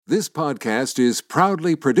This podcast is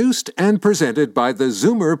proudly produced and presented by the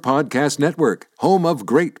Zoomer Podcast Network, home of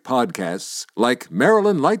great podcasts like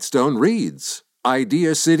Marilyn Lightstone Reads,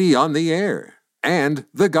 Idea City on the Air, and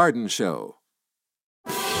The Garden Show.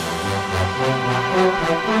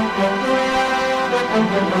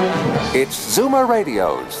 It's Zoomer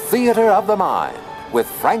Radio's Theater of the Mind with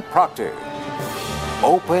Frank Proctor.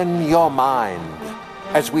 Open your mind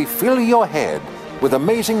as we fill your head with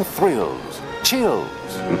amazing thrills, chills,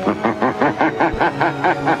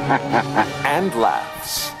 and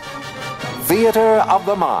laughs. Theater of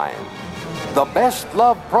the Mind. The best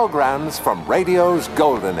love programs from radio's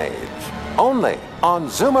golden age. Only on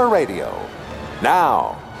Zoomer Radio.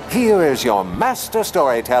 Now, here is your master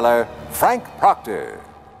storyteller, Frank Proctor.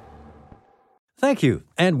 Thank you,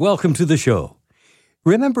 and welcome to the show.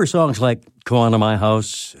 Remember songs like Come On to My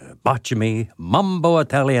House, Boccia Me, Mambo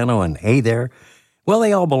Italiano, and Hey There? Well,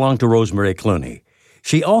 they all belong to Rosemary Clooney.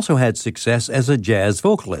 She also had success as a jazz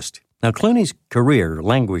vocalist. Now, Clooney's career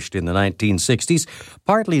languished in the 1960s,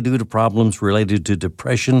 partly due to problems related to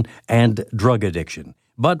depression and drug addiction,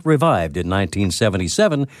 but revived in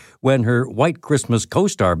 1977 when her White Christmas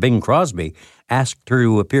co-star Bing Crosby asked her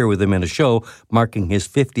to appear with him in a show marking his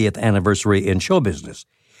 50th anniversary in show business.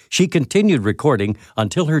 She continued recording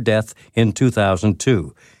until her death in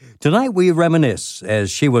 2002. Tonight we reminisce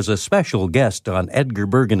as she was a special guest on Edgar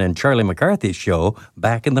Bergen and Charlie McCarthy's show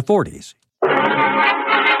back in the 40s.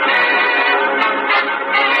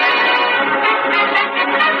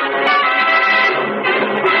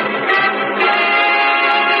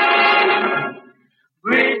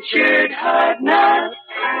 Richard Hudnut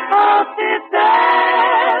of Fifth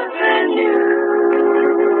Avenue.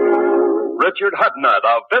 Richard Hudnut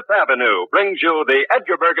of Fifth Avenue brings you the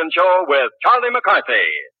Edgar Bergen Show with Charlie McCarthy.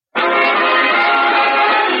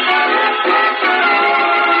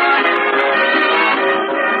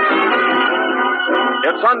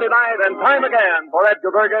 It's Sunday night and time again for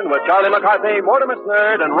Edgar Bergen with Charlie McCarthy, Mortimer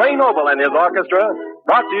Snerd, and Ray Noble and his orchestra,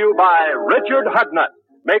 brought to you by Richard Hudnut,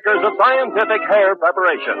 makers of scientific hair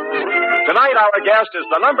preparation. Tonight our guest is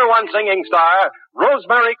the #1 singing star,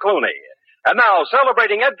 Rosemary Clooney. And now,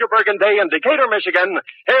 celebrating Edgar Bergen Day in Decatur, Michigan,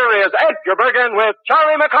 here is Edgar Bergen with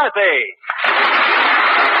Charlie McCarthy.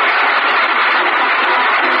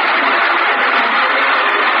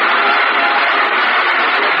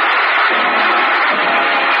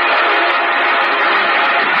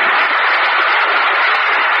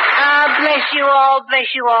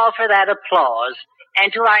 Bless you all for that applause.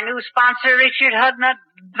 And to our new sponsor, Richard Hudnut,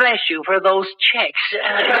 bless you for those checks.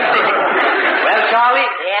 Well, Charlie?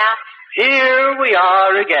 Yeah? Here we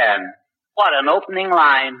are again. What an opening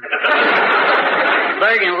line.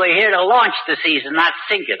 Bergen, we're here to launch the season, not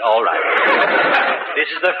sink it. All right. This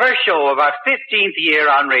is the first show of our 15th year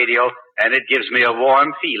on radio, and it gives me a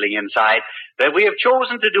warm feeling inside that we have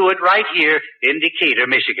chosen to do it right here in Decatur,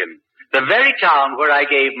 Michigan, the very town where I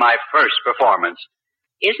gave my first performance.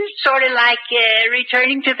 Isn't it sort of like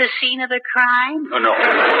returning to the scene of the crime? Oh, no.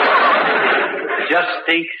 Just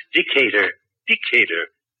think, Decatur.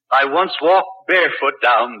 I once walked barefoot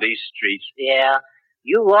down these streets. Yeah,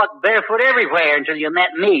 you walked barefoot everywhere until you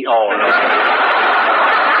met me. Oh, no.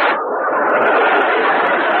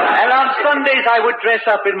 And on Sundays I would dress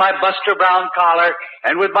up in my Buster Brown collar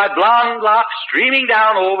and with my blonde locks streaming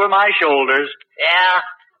down over my shoulders. Yeah,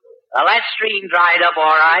 well, that stream dried up all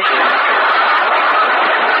right.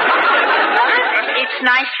 It's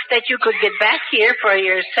nice that you could get back here for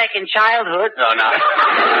your second childhood. Oh, no.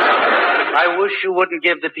 I wish you wouldn't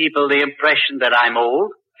give the people the impression that I'm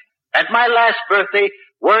old. At my last birthday,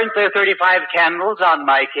 weren't there 35 candles on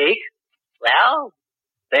my cake? Well,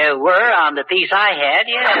 there were on the piece I had,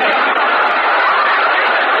 yeah.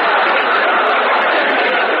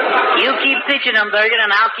 You keep pitching them, Bergen,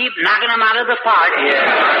 and I'll keep knocking them out of the park. Yeah.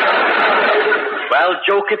 Well,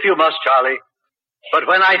 joke if you must, Charlie. But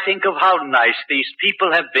when I think of how nice these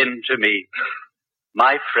people have been to me,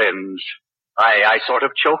 my friends, I sort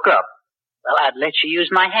of choke up. Well, I'd let you use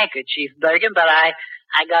my handkerchief, Bergen, but I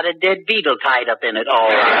got a dead beetle tied up in it. All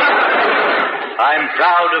right. I'm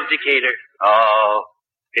proud of Decatur. Oh,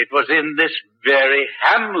 it was in this very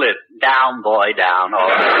hamlet. Down, boy, down. All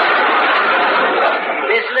right.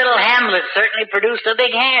 This little hamlet certainly produced a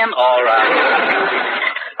big ham. All right.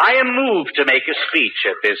 I am moved to make a speech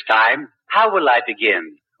at this time. How will I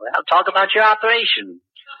begin? Well, talk about your operation.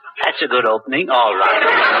 That's a good opening. All right.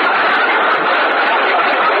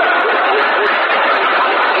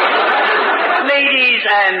 Ladies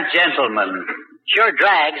and gentlemen. Sure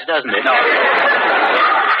drags, doesn't it? No.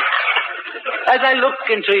 As I look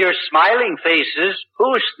into your smiling faces,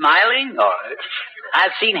 who's smiling? Oh,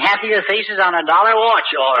 I've seen happier faces on a dollar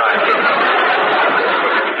watch, all right.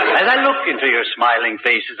 As I look into your smiling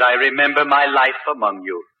faces, I remember my life among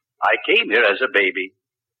you. I came here as a baby.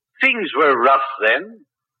 Things were rough then.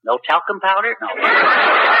 No talcum powder? No.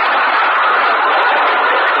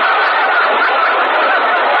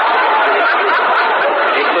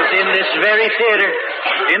 It was in this very theater,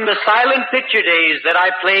 in the silent picture days, that I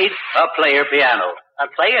played a player piano. A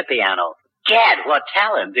player piano? Gad, what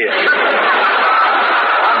talent, dear.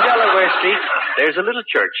 On Delaware Street, there's a little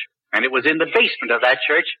church, and it was in the basement of that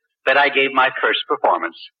church that I gave my first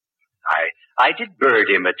performance. I did bird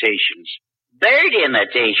imitations. Bird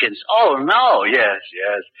imitations? Oh, no. Yes,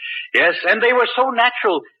 and they were so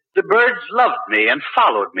natural, the birds loved me and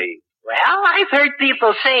followed me. Well, I've heard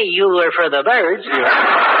people say you were for the birds. Go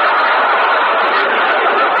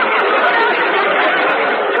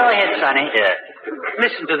ahead, Sonny. Yeah.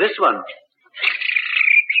 Listen to this one.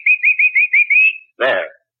 There.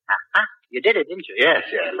 Uh-huh. You did it, didn't you? Yes.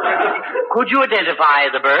 Could you identify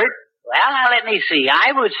the bird? Well, now let me see.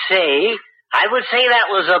 I would say that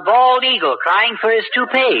was a bald eagle crying for his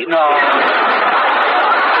toupee. No.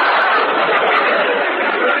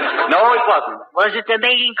 No, it wasn't. Was it the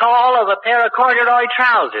mating call of a pair of corduroy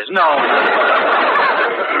trousers? No.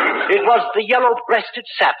 It was the yellow-breasted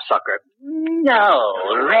sapsucker. No,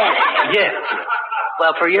 really? Yes.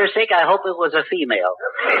 Well, for your sake, I hope it was a female.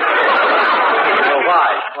 Well,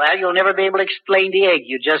 why? Well, you'll never be able to explain the egg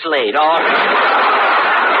you just laid. All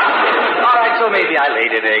right, so maybe I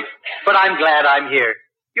laid an egg. But I'm glad I'm here.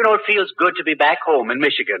 You know, it feels good to be back home in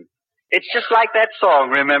Michigan. It's just like that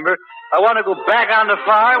song, remember? I want to go back on the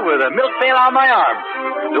farm with a milk pail on my arm,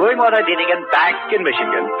 doing what I did again back in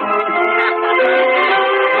Michigan.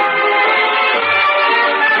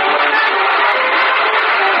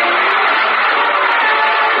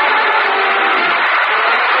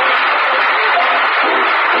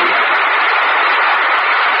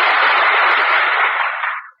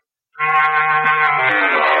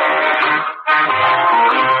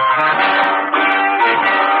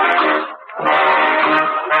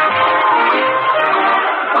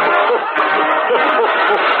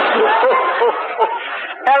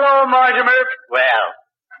 Hello, Mortimer. Well,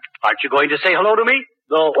 aren't you going to say hello to me?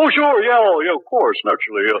 Oh, sure, yeah, of course,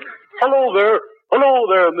 naturally. Hello there,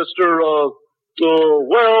 Mr.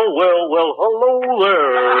 Hello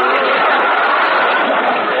there.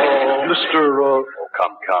 Mr.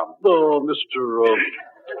 Come. Mr.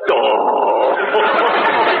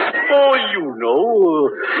 You know.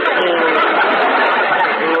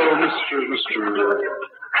 Mr.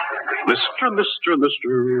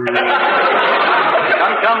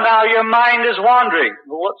 Come now, your mind is wandering.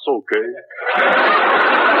 Well, that's okay.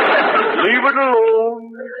 Leave it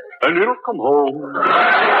alone, and it'll come home.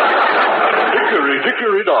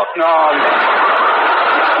 Hickory, dock. No.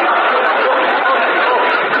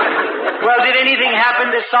 Well, did anything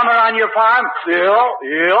happen this summer on your farm?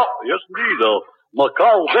 Yeah, yes indeed. My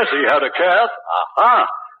cow Bessie had a calf. Uh-huh.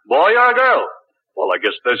 Boy or a girl? Well, I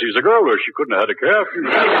guess Bessie's a girl, or she couldn't have had a calf.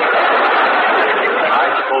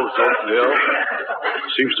 I suppose so, yeah.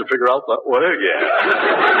 Seems to figure out that way, yeah.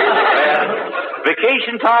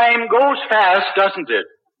 Vacation time goes fast, doesn't it?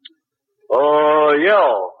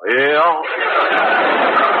 Yeah.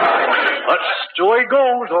 That's the way it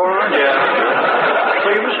goes, all right. Yeah.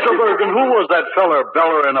 Say, Mr. Bergen, who was that feller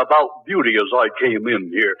bellering about beauty as I came in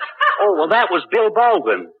here? Oh, well, that was Bill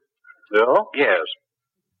Baldwin. Yeah? Yes.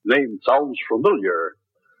 Name sounds familiar.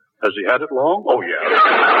 Has he had it long? Oh, yeah.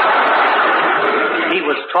 He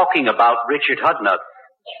was talking about Richard Hudnut.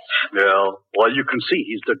 Yeah. Well, you can see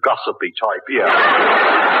he's the gossipy type, yeah.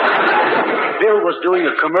 Bill was doing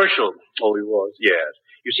a commercial. Oh, he was? Yes.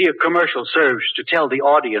 You see, a commercial serves to tell the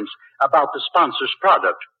audience about the sponsor's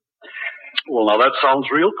product. Well, now that sounds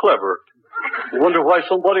real clever. I wonder why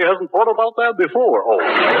somebody hasn't thought about that before. Oh.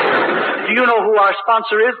 Do you know who our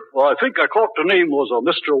sponsor is? Well, I think I caught the name was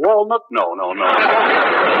Mr. Walnut. No.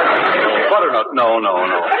 Butternut. No.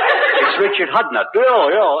 It's Richard Hudnut.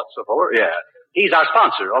 Yeah, that's the feller. Yeah. He's our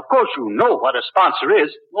sponsor. Of course, you know what a sponsor is.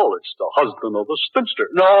 Oh, it's the husband of the spinster.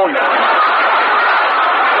 No.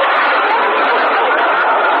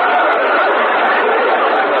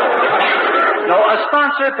 No, a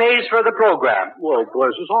sponsor pays for the program. Well,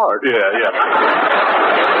 bless his heart. Yeah.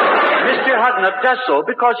 Mr. Hudnut does so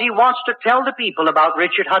because he wants to tell the people about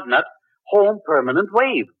Richard Hudnut, Home Permanent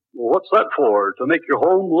Wave. Well, what's that for? To make your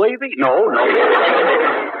home wavy? No.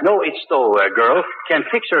 No, it's so a girl can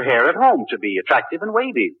fix her hair at home to be attractive and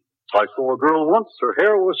wavy. I saw a girl once. Her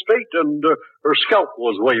hair was straight and her scalp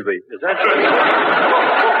was wavy. Is that true?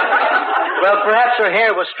 Well, perhaps her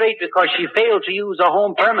hair was straight because she failed to use a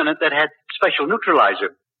home permanent that had special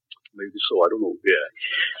neutralizer. Maybe so, I don't know. Yeah.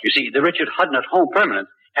 You see, the Richard Hudnut Home Permanent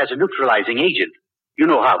has a neutralizing agent. You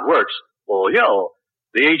know how it works. Oh, yeah.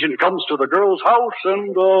 The agent comes to the girl's house and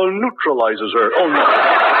neutralizes her. Oh, no.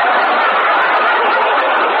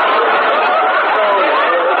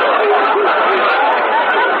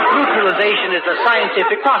 Neutralization is a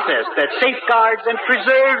scientific process that safeguards and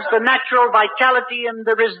preserves the natural vitality and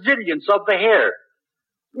the resilience of the hair.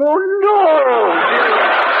 Oh, no!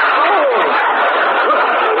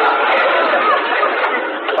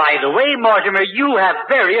 By the way, Mortimer, you have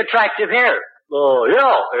very attractive hair. Oh,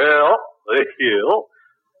 yeah.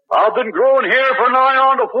 I've been growing hair for nigh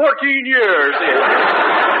on to 14 years.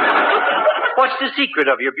 What's the secret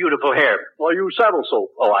of your beautiful hair? I use saddle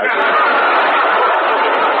soap. Oh, I see.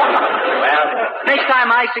 Well, next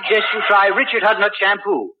time I suggest you try Richard Hudnut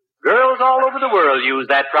shampoo. Girls all over the world use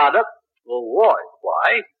that product. Well, why?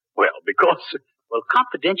 Why? Well, because,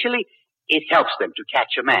 confidentially, it helps them to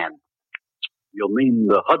catch a man. You mean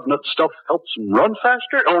the Hudnut stuff helps them run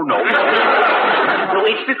faster? Oh, no. No,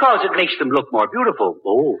 it's because it makes them look more beautiful.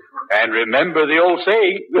 Oh. And remember the old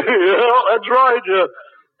saying. Yeah, that's right.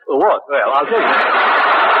 What? Well, I'll tell you.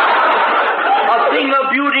 A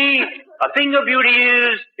thing of beauty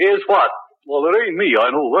Is what? Well, it ain't me, I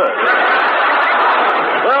know that.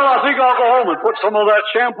 Well, I think I'll go home and put some of that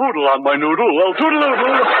shampoo on my noodle. Well, toodaloo.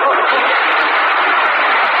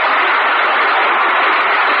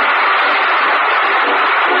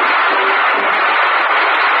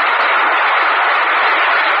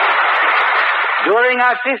 During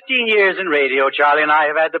our 15 years in radio, Charlie and I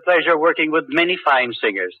have had the pleasure of working with many fine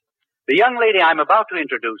singers. The young lady I'm about to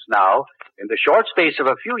introduce now, in the short space of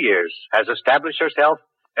a few years, has established herself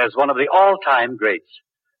as one of the all-time greats.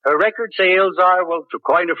 Her record sales are, to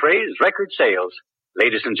coin a phrase, record sales.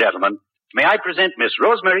 Ladies and gentlemen, may I present Miss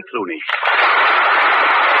Rosemary Clooney.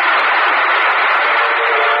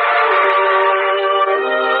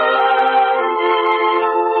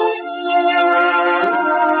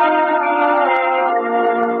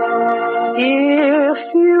 If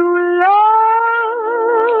you love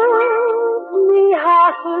me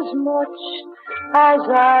half as much as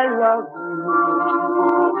I love you,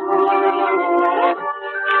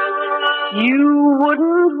 you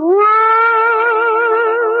wouldn't worry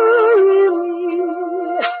me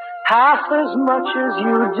half as much as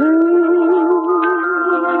you do.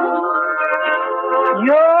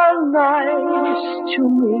 You're nice to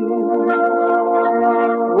me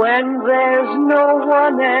when there's no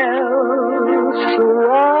one else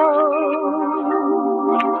around.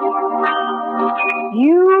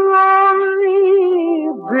 You only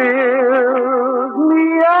build me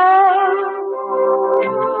up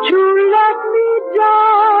to let me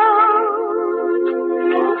down.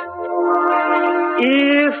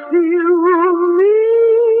 If you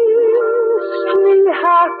miss me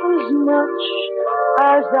half as much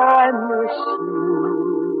as I miss you,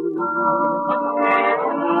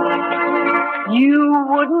 you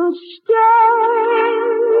wouldn't stay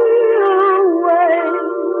away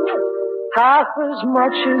half as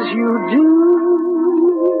much as you do.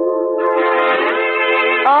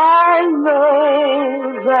 I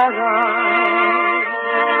know that I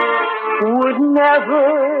would never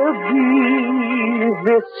be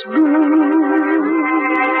this blue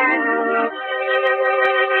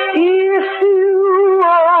if you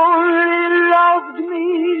only loved me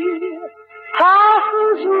half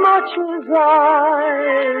as much as I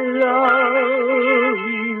love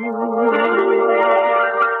you.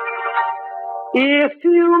 If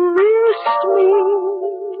you missed me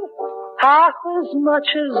half as much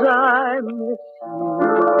as I miss you,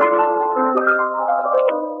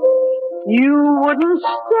 you wouldn't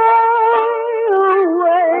stay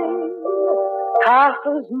away half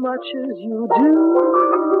as much as you do.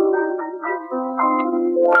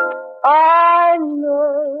 I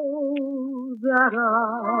know that I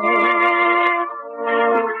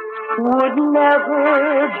would never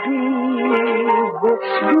be this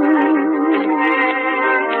blue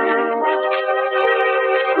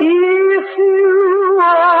if you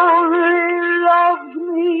only loved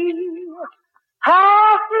me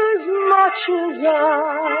half as much as I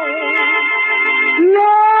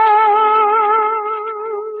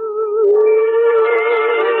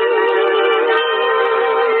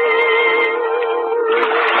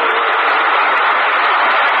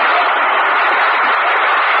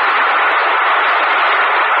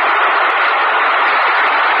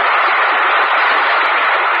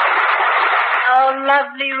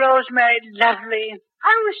Lovely, Rosemary, lovely.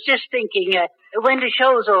 I was just thinking, when the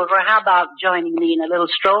show's over, how about joining me in a little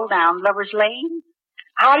stroll down Lover's Lane?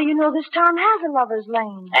 How do you know this town has a lover's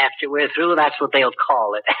lane? After we're through, that's what they'll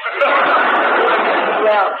call it.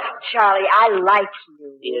 Well, Charlie, I like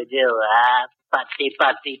you. You do, putty.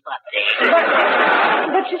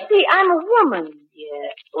 But you see, I'm a woman.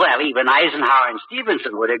 Yeah. Well, even Eisenhower and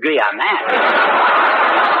Stevenson would agree on that.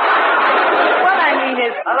 What I mean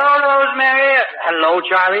is... Hello, Rosemary. Hello,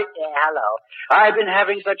 Charlie. Yeah, hello. I've been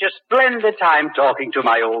having such a splendid time talking to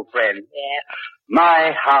my old friend. Yeah.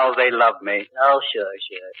 My, how they love me. Oh, sure.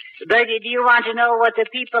 Bertie, do you want to know what the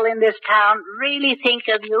people in this town really think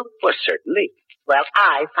of you? Well, certainly. Well,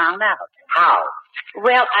 I found out. How?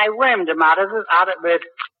 Well, I wormed them out of it.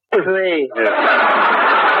 Have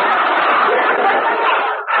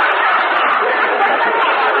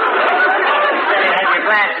your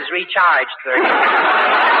glasses recharged, Bertie.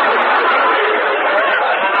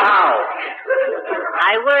 How?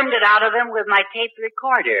 I wormed it out of them with my tape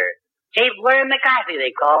recorder. Tapeworm McCarthy,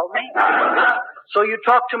 they called me. So you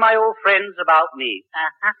talk to my old friends about me.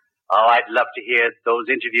 Uh-huh. Oh, I'd love to hear those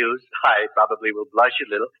interviews. I probably will blush a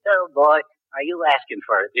little. Oh, boy, are you asking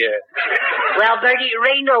for it? Yeah. Well, Bertie,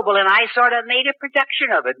 Ray Noble and I sort of made a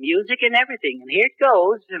production of it, music and everything, and here it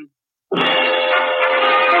goes.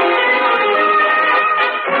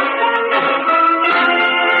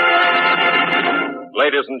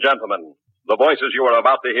 Ladies and gentlemen, the voices you are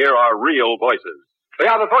about to hear are real voices. They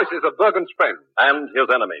are the voices of Bergen's friends and his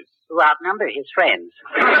enemies. Who outnumber his friends.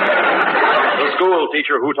 The school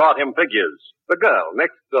teacher who taught him figures. The girl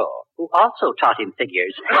next door. Who also taught him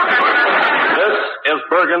figures. This is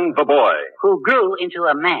Bergen the boy. Who grew into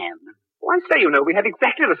a man. Why, say, we had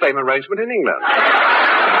exactly the same arrangement in England.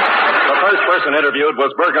 The first person interviewed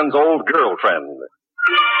was Bergen's old girlfriend.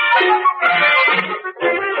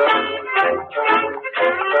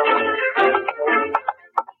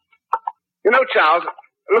 Charles,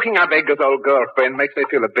 looking at Edgar's old girlfriend makes me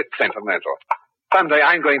feel a bit sentimental. Someday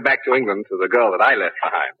I'm going back to England to the girl that I left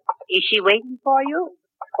behind. Is she waiting for you?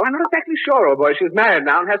 Well, I'm not exactly sure, old boy. She's married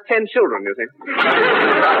now and has 10 children, you see.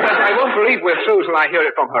 I won't believe we're through till I hear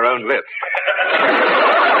it from her own lips.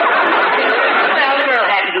 Well, the girl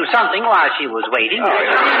had to do something while she was waiting. Oh,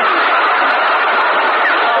 yeah.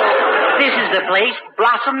 This is the place,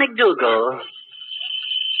 Blossom McDougal.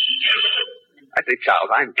 I say, Charles,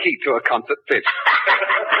 I'm key to a concert pitch.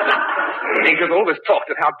 Edgar's always talked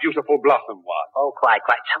of how beautiful Blossom was. Oh, quite.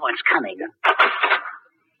 Someone's coming.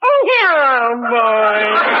 Oh, hello, boy.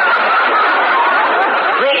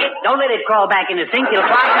 Quick, don't let it crawl back in the sink. You'll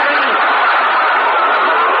fly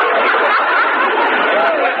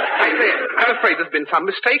I say, I'm afraid there's been some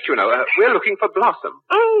mistake, We're looking for Blossom.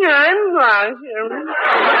 Oh, I'm Blossom.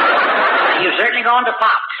 You're certainly going to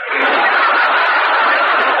pop.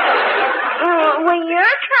 Well,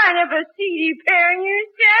 you're kind of a seedy pair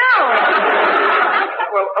yourself.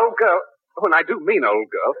 Well, old girl, when I do mean old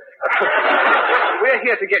girl, we're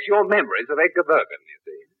here to get your memories of Edgar Bergen, you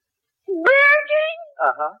see. Bergen?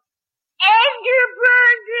 Uh-huh. Edgar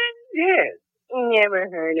Bergen? Yes. Never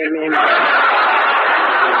heard of him.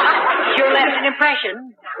 Sure left an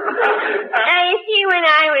impression. Now, you see, when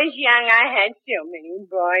I was young, I had so many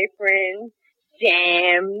boyfriends.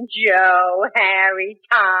 Sam, Joe, Harry,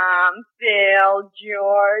 Tom, Phil,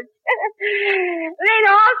 George. They'd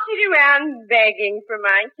all sit around begging for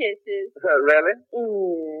my kisses. Really?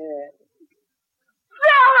 Yeah.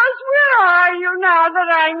 Fellas, where are you now that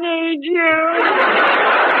I need you?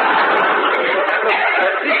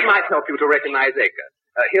 This might help you to recognize Edgar.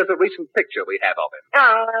 Here's a recent picture we have of him.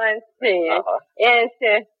 Oh, let's see it. Uh-huh. Yes,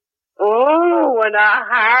 oh, what a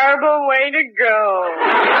horrible way to go.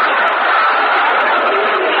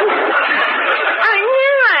 I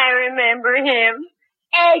knew I remember him.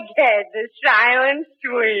 Egghead, the silent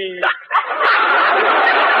Swede.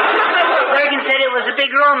 Bergen said it was a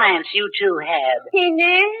big romance you two had. He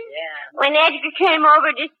did? Yeah. When Edgar came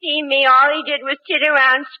over to see me, all he did was sit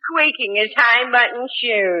around squeaking his high-button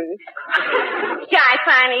shoes. So I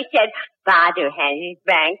finally said, Father has his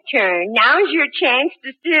back turned. Now's your chance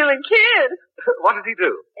to steal a kiss. What did he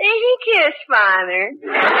do? He kissed Father.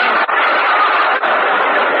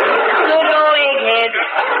 Good old egghead.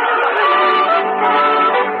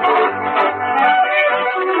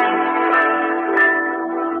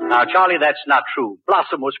 Now, Charlie, that's not true.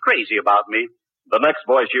 Blossom was crazy about me. The next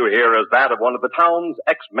voice you hear is that of one of the town's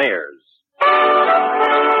ex-mayors.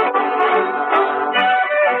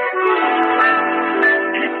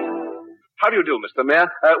 How do you do, Mr.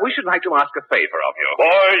 Mayor? We should like to ask a favor of you.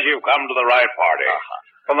 Boys, you've come to the right party.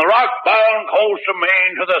 From the rock-bound coast of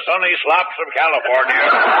Maine to the sunny slops of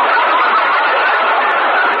California.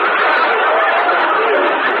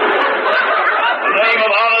 The name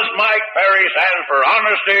of honest Mike Perry stands for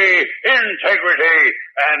honesty, integrity,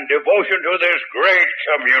 and devotion to this great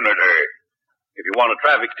community. If you want a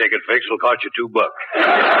traffic ticket fixed, it'll cost you $2.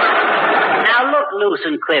 Now look, Loose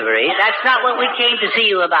and Quivery, that's not what we came to see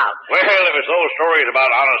you about. Well, if it's those stories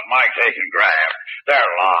about Honest Mike taking graft,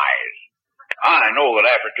 they're lies. I know that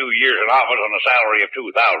after 2 years in office on a salary of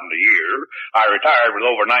 $2,000 a year, I retired with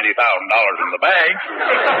over $90,000 in the bank.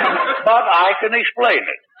 But I can explain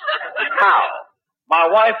it. How?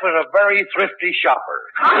 My wife was a very thrifty shopper.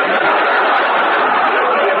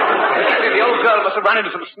 The old girl must have run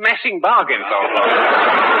into some smashing bargains, old fellow.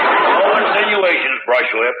 No insinuations,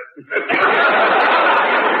 Brushlip.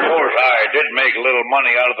 Of course, I did make a little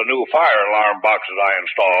money out of the new fire alarm boxes I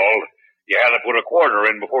installed. You had to put a quarter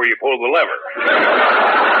in before you pulled the lever.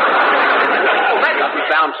 Well, that doesn't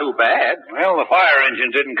sound too bad. Well, the fire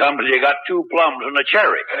engine didn't come till you got 2 plums and a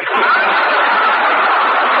cherry.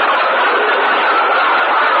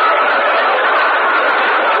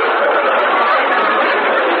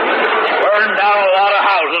 Burned down a lot of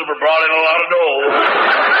houses, but brought in a lot of dough.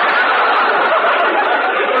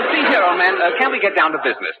 Well, see here, old man, can we get down to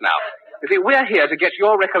business now? You see, we're here to get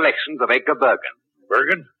your recollections of Edgar Bergen.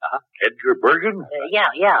 Bergen? Uh-huh. Edgar Bergen? Yeah.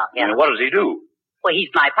 And what does he do? Well, he's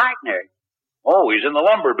my partner. Oh, he's in the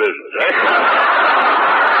lumber business, eh?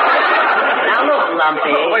 Now look,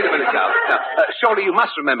 Lumpy. Oh, wait a minute now. Surely you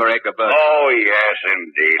must remember Edgar Bergen. Oh, yes,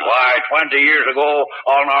 indeed. Why, 20 years ago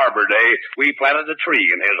on Arbor Day, we planted a tree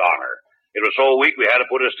in his honor. It was so weak we had to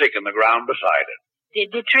put a stick in the ground beside it.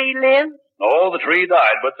 Did the tree live? No, the tree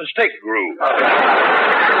died, but the stick grew.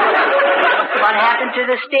 What happened to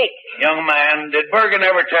the stick? Young man, did Bergen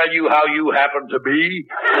ever tell you how you happened to be?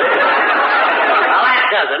 Well,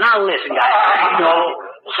 that doesn't. Now listen, guys. No.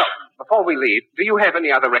 So, before we leave, do you have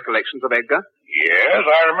any other recollections of Edgar? Yes,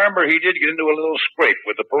 I remember he did get into a little scrape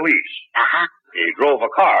with the police. Uh-huh. He drove a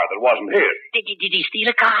car that wasn't his. Did he steal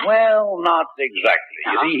a car? Well, not exactly.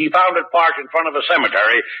 You see, he found it parked in front of a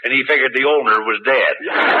cemetery, and he figured the owner was dead.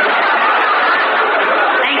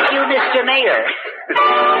 Thank you, Mr. Mayor.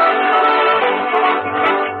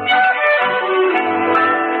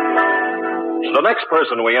 The next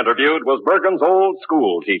person we interviewed was Bergen's old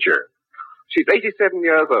school teacher. She's 87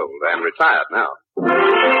 years old and retired now.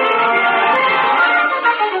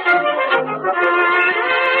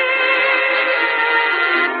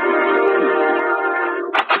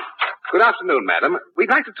 Good afternoon, madam. We'd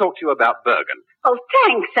like to talk to you about Bergen. Oh,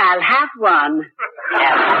 thanks. I'll have one.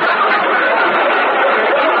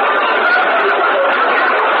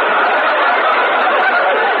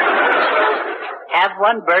 Have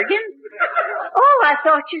one, Bergen? Oh, I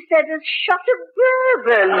thought you said a shot of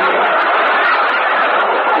bourbon.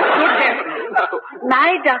 Good heavens, no.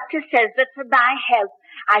 My doctor says that for my health,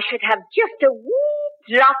 I should have just a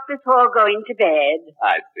wee drop before going to bed.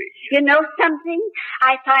 I see. You know something?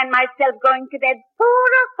 I find myself going to bed 4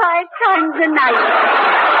 or 5 times a night.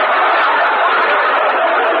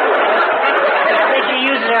 I bet she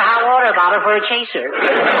uses her hot water bottle for a chaser.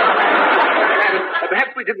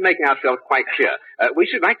 Perhaps we didn't make ourselves quite clear. We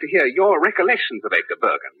should like to hear your recollections of Edgar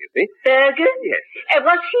Bergen, you see. Bergen? Yes.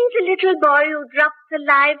 Was he the little boy who dropped the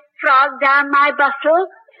live frog down my bottle?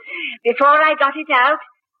 Before I got it out,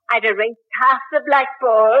 I'd erased half the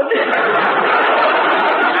blackboard.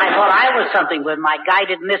 I thought I was something with my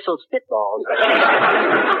guided missile spitballs.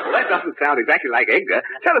 That doesn't sound exactly like Edgar.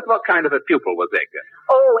 Tell us what kind of a pupil was Edgar.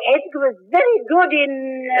 Oh, Edgar was very good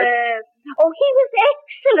in... he was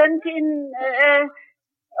excellent in...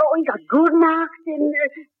 he got good marks in...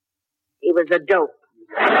 he was a dope.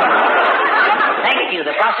 Thank you.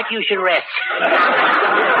 The prosecution rests.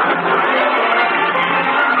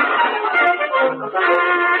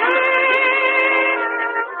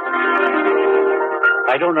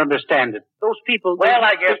 I don't understand it. Those people... Well,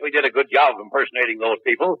 I guess we did a good job of impersonating those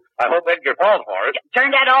people. I hope Edgar falls for it.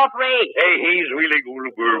 Turn that off, Ray. Hey, he's really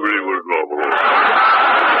good.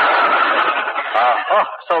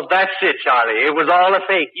 So that's it, Charlie. It was all a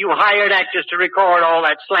fake. You hired actors to record all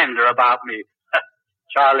that slander about me.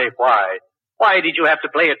 Charlie, why? Why did you have to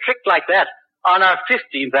play a trick like that on our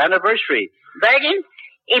 15th anniversary? Bergen,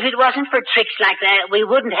 if it wasn't for tricks like that, we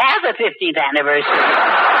wouldn't have a 15th anniversary.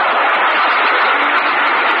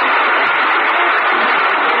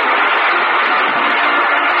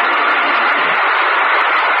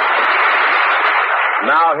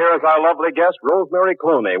 Now here is our lovely guest, Rosemary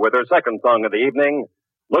Clooney, with her second song of the evening,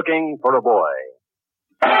 Looking for a Boy.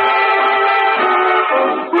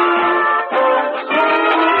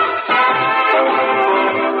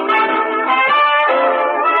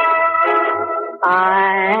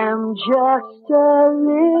 I am just a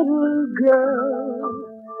little girl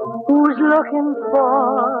who's looking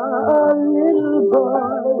for a little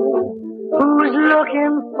boy who's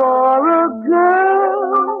looking for a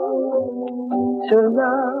girl to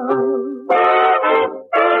love.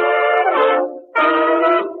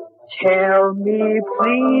 Tell me,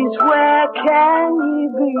 please, where can he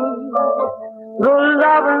be? The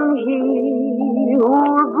loving he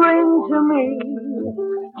who'll bring to me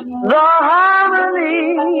the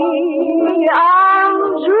harmony I'm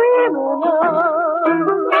dreaming of.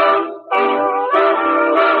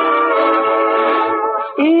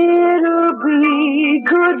 It'll be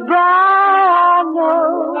goodbye, I know,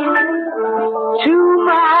 to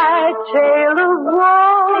my tale of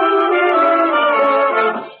woe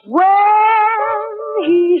when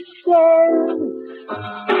he says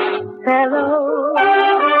hello.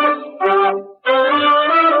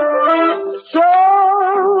 So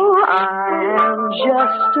I'm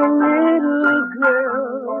just a little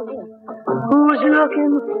girl who's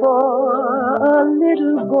looking for a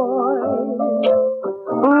little boy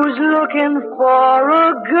who's looking for a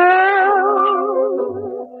girl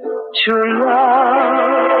to love.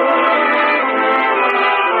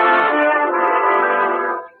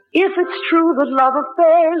 If it's true that love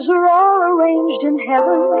affairs are all arranged in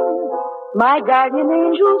heaven, my guardian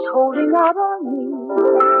angel's holding out on me.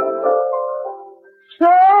 So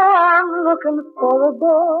I'm looking for a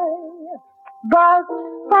boy, about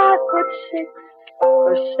 5'6"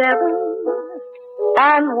 or 7,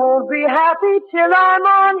 and won't be happy till I'm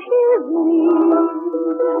on his knee.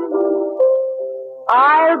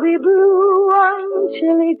 I'll be blue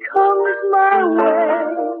until he comes my way.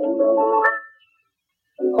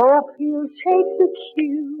 Hope he'll take the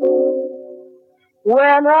cue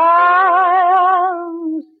when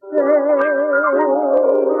I'm sad.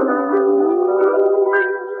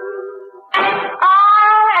 I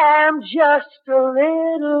am just a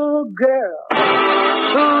little girl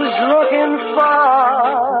who's looking for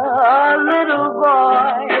a little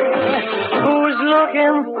boy who's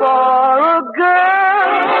looking for a girl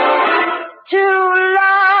to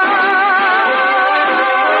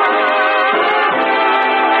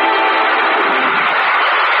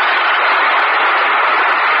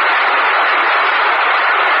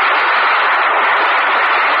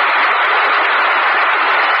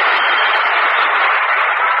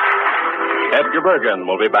Edgar Bergen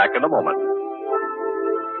will be back in a moment.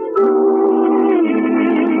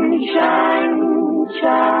 Shine,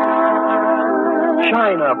 shine.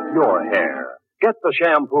 Shine up your hair. Get the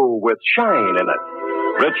shampoo with shine in it.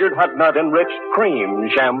 Richard Hudnut Enriched Cream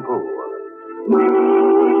Shampoo.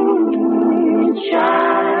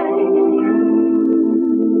 Shine.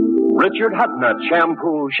 Richard Hudnut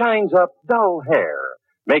Shampoo shines up dull hair.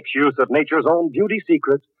 Makes use of nature's own beauty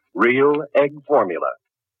secret, real egg formula.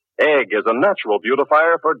 Egg is a natural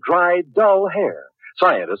beautifier for dry, dull hair.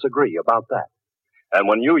 Scientists agree about that. And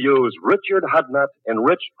when you use Richard Hudnut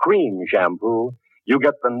Enriched Cream Shampoo, you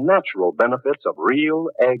get the natural benefits of real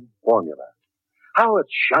egg formula. How it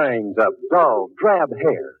shines up dull, drab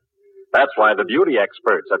hair. That's why the beauty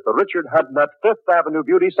experts at the Richard Hudnut Fifth Avenue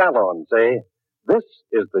Beauty Salon say, this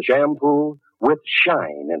is the shampoo with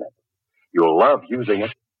shine in it. You'll love using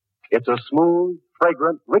it. It's a smooth,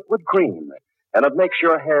 fragrant liquid cream, and it makes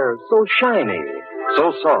your hair so shiny,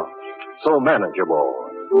 so soft, so manageable.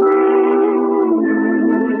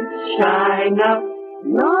 Shine up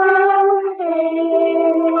your hair.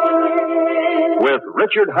 With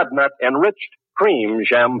Richard Hudnut Enriched Cream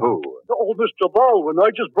Shampoo. Oh, Mr. Baldwin, I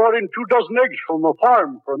just brought in 24 eggs from the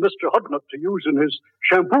farm for Mr. Hudnut to use in his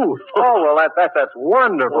shampoo. Oh, well, that's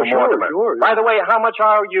wonderful, Mortimer. Sure. By the way, how much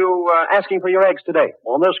are you asking for your eggs today?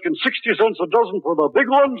 I'm asking 60 cents a dozen for the big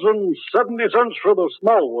ones and 70 cents for the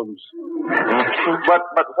small ones.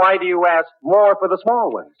 But why do you ask more for the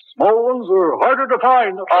small ones? Small ones are harder to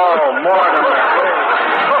find. Oh, Mortimer.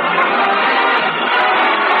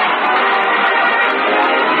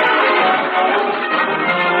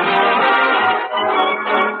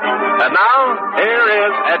 And now, here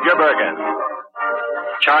is Edgar Bergen.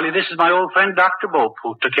 Charlie, this is my old friend Dr. Bope,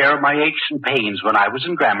 who took care of my aches and pains when I was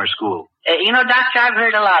in grammar school. Doctor, I've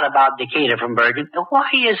heard a lot about Decatur from Bergen. Why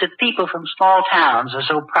is it people from small towns are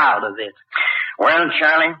so proud of it? Well,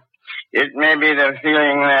 Charlie, it may be the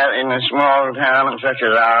feeling that in a small town such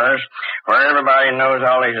as ours, where everybody knows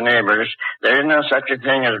all his neighbors, there is no such a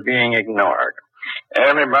thing as being ignored.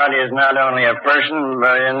 Everybody is not only a person,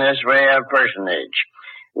 but in this way a personage.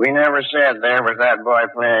 We never said there was that boy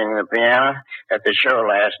playing the piano at the show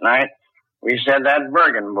last night. We said that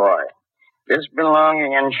Bergen boy. This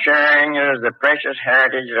belonging and sharing is the precious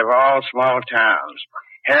heritage of all small towns.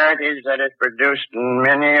 Heritage that has produced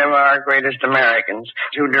many of our greatest Americans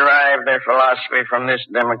who derive their philosophy from this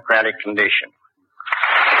democratic condition.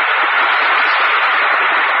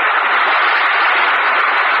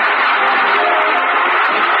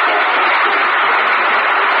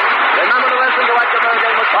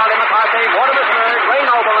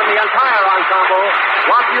 Ensemble,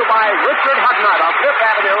 brought to you by Richard Hudnut of Fifth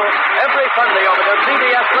Avenue, every Sunday over the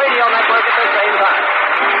CBS Radio Network at the same time.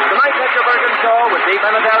 Tonight's Edgar Bergen Show with Dee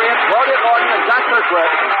Benadarian, Claudia Gordon, and Jack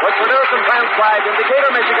Kirkwood was produced and transcribed in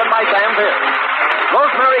Decatur, Michigan by Sam Pierce.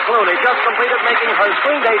 Rosemary Clooney just completed making her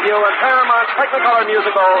screen debut in Paramount's Technicolor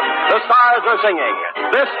musical, The Stars Are Singing.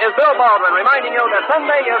 This is Bill Baldwin reminding you that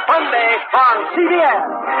Sunday is Fun Day on CBS.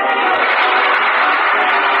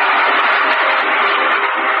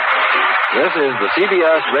 This is the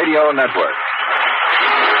CBS Radio Network.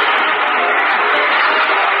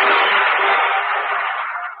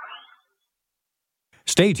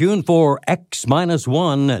 Stay tuned for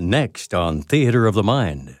X-1 next on Theater of the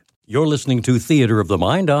Mind. You're listening to Theater of the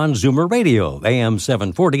Mind on Zoomer Radio, AM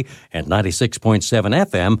 740 and 96.7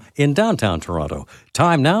 FM in downtown Toronto.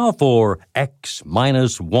 Time now for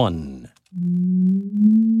X-1.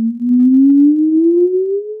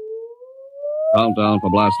 Countdown for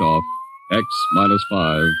blast-off. X minus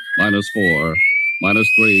 5, minus 4, minus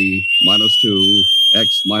 3, minus 2,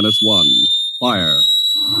 X minus 1. Fire.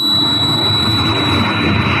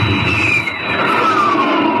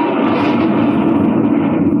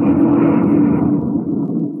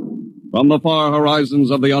 From the far horizons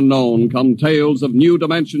of the unknown come tales of new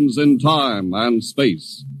dimensions in time and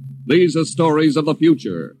space. These are stories of the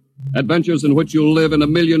future, adventures in which you'll live in a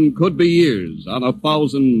million could-be years on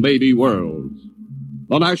 1,000 maybe worlds.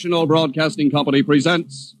 The National Broadcasting Company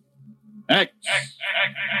presents X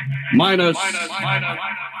minus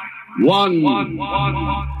 1.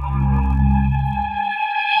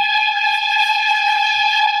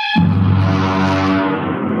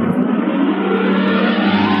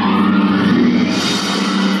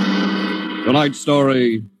 Tonight's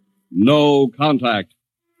story, No Contact.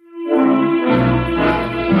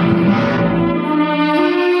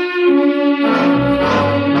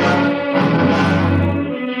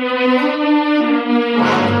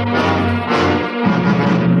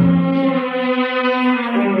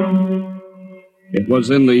 It was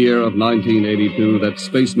in the year of 1982 that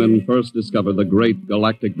spacemen first discovered the Great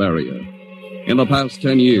Galactic Barrier. In the past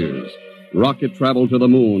 10 years, rocket travel to the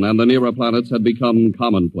moon and the nearer planets had become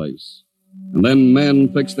commonplace. And then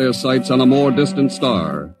men fixed their sights on a more distant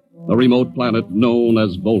star, the remote planet known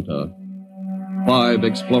as Volta. 5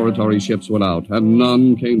 exploratory ships went out, and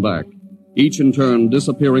none came back, each in turn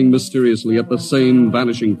disappearing mysteriously at the same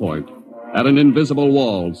vanishing point, at an invisible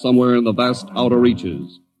wall somewhere in the vast outer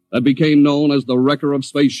reaches that became known as the wrecker of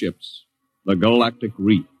spaceships, the Galactic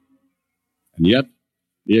Reef. And yet,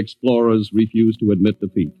 the explorers refused to admit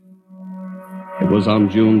defeat. It was on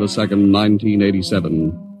June the 2nd,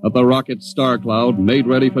 1987, that the rocket Star Cloud made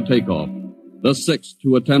ready for takeoff, the 6th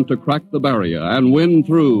to attempt to crack the barrier and win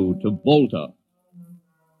through to Volta. Now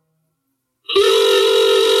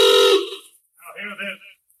hear this.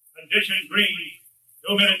 Condition green.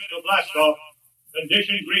 2 minutes to blast off.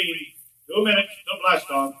 Condition green. 2 minutes to blast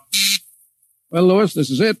off. Well, Louis, this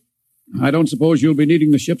is it. I don't suppose you'll be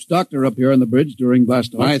needing the ship's doctor up here on the bridge during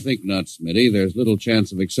blast-off. I think not, Smitty. There's little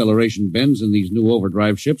chance of acceleration bends in these new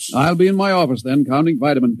overdrive ships. I'll be in my office then, counting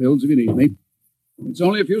vitamin pills if you need me. It's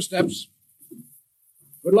only a few steps.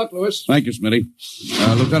 Good luck, Louis. Thank you, Smitty.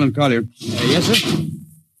 Lieutenant Collier. Yes, sir?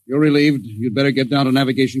 You're relieved. You'd better get down to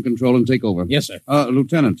navigation control and take over. Yes, sir.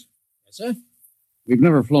 Lieutenant. Yes, sir? We've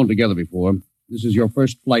never flown together before. This is your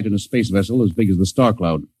first flight in a space vessel as big as the Star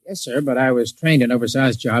Cloud. Yes, sir, but I was trained in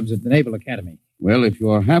oversized jobs at the Naval Academy. Well, if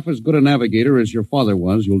you're half as good a navigator as your father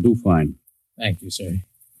was, you'll do fine. Thank you, sir.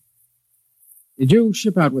 Did you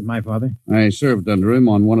ship out with my father? I served under him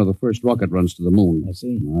on one of the first rocket runs to the moon. I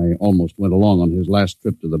see. I almost went along on his last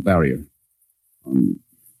trip to the barrier. Too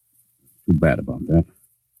bad about that.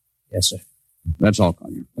 Yes, sir. That's all,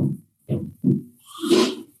 Collier.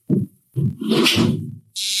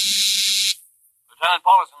 Lieutenant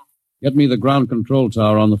Paulson. Get me the ground control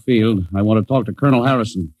tower on the field. I want to talk to Colonel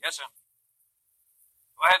Harrison. Yes, sir.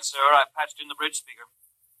 Go ahead, sir. I patched in the bridge speaker.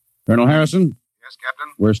 Colonel Harrison? Yes,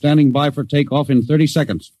 Captain? We're standing by for takeoff in 30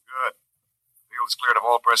 seconds. Good. The field's cleared of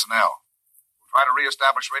all personnel. We'll try to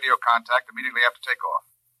reestablish radio contact immediately after takeoff.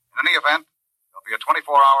 In any event, there'll be a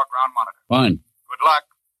 24-hour ground monitor. Fine. Good luck.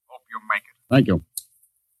 Hope you make it. Thank you.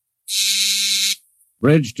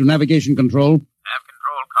 Bridge to navigation control. Nav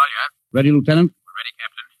control, Collier. Ready, Lieutenant? We're ready,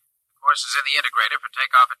 Captain. The course is in the integrator for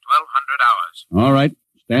takeoff at 1200 hours. All right.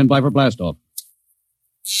 Stand by for blastoff.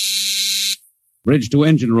 Bridge to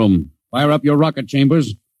engine room. Fire up your rocket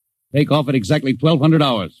chambers. Take off at exactly 1200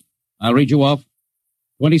 hours. I'll read you off.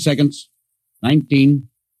 20 seconds. 19.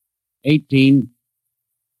 18.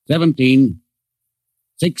 17.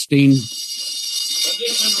 16.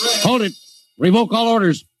 Hold it. Revoke all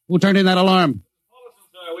orders. Who turned in that alarm? Paulson,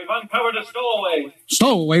 sir. we've uncovered a stowaway.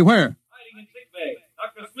 Stowaway, where? Hiding in sick bay.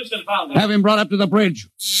 Dr. Smithson found him. Have him brought up to the bridge.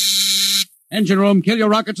 Engine room, kill your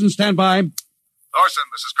rockets and stand by. Thorson,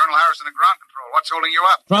 this is Colonel Harrison in ground control. What's holding you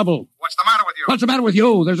up? Trouble. What's the matter with you? What's the matter with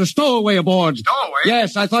you? There's a stowaway aboard. Stowaway?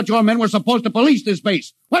 Yes, I thought your men were supposed to police this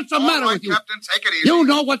base. What's the matter with you? Captain, take it easy. You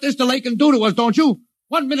know what this delay can do to us, don't you?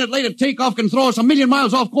 1 minute late at takeoff can throw us a million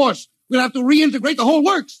miles off course. We'll have to reintegrate the whole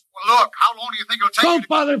works. Well, look, how long do you think it'll take? Don't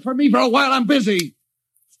bother for me for a while. I'm busy.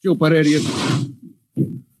 Stupid idiot.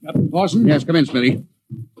 Captain Dawson? Yes, come in, Smitty.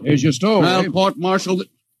 Here's your stowaway. I'll court-martial.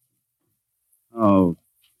 Oh,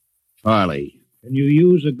 Charlie. Can you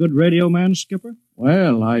use a good radio man, Skipper?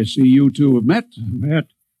 Well, I see you two have met. Met.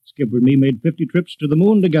 Skipper and me made 50 trips to the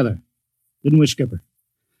moon together. Didn't we, Skipper?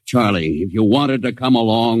 Charlie, if you wanted to come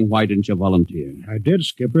along, why didn't you volunteer? I did,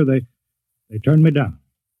 Skipper. They turned me down.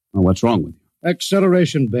 Well, what's wrong with you?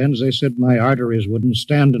 Acceleration bends. They said my arteries wouldn't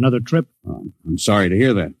stand another trip. Oh, I'm sorry to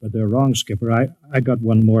hear that. But they're wrong, Skipper. I got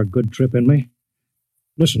one more good trip in me.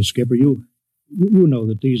 Listen, Skipper, you know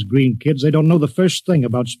that these green kids, they don't know the first thing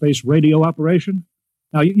about space radio operation.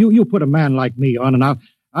 Now, you put a man like me on, and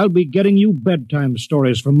I'll be getting you bedtime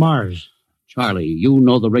stories from Mars. Charlie, you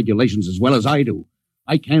know the regulations as well as I do.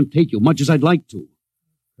 I can't take you much as I'd like to.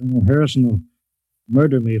 Colonel Harrison will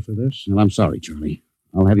murder me for this. Well, I'm sorry, Charlie.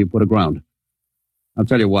 I'll have you put aground. I'll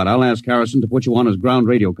tell you what, I'll ask Harrison to put you on as ground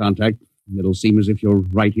radio contact, and it'll seem as if you're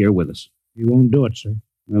right here with us. He won't do it, sir.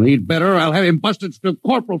 Well, he'd better. I'll have him busted to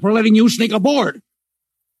corporal for letting you sneak aboard.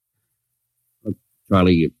 Look,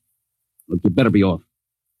 Charlie, you better be off.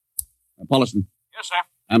 Paulison. Yes, sir.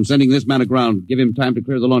 I'm sending this man aground. Give him time to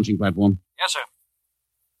clear the launching platform. Yes, sir.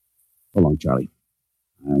 Hold on, Charlie.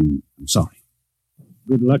 I'm sorry.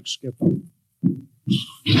 Good luck, Skipper.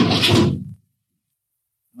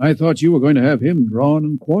 I thought you were going to have him drawn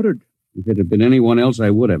and quartered. If it had been anyone else,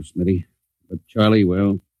 I would have, Smitty. But Charlie,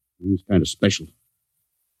 well, he's kind of special.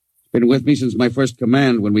 He's been with me since my first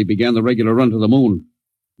command when we began the regular run to the moon.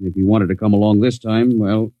 And if he wanted to come along this time,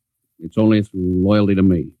 well, it's only through loyalty to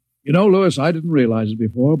me. You know, Lewis, I didn't realize it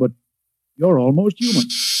before, but you're almost human.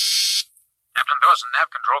 Captain Dawson, nav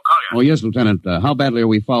control, Collier. Oh, yes, Lieutenant. How badly are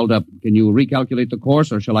we fouled up? Can you recalculate the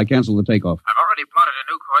course, or shall I cancel the takeoff? I've already plotted a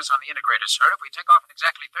new course on the integrator, sir. If we take off in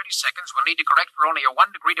exactly 30 seconds, we'll need to correct for only a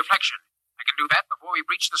 1-degree deflection. I can do that before we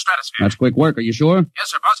breach the stratosphere. That's quick work. Are you sure? Yes,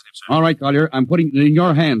 sir. Positive, sir. All right, Collier. I'm putting it in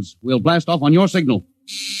your hands. We'll blast off on your signal.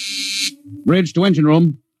 Bridge to engine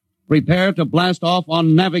room. Prepare to blast off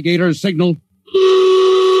on navigator's signal.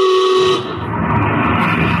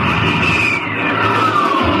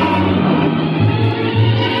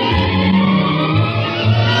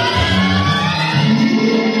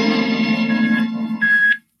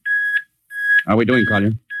 How are we doing,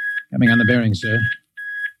 Collier? Coming on the bearing, sir.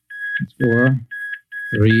 It's 4,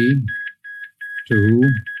 3, 2,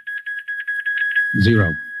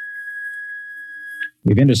 0.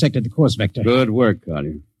 We've intersected the course vector. Good work,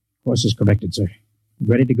 Collier. Course is corrected, sir.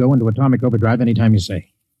 Ready to go into atomic overdrive anytime you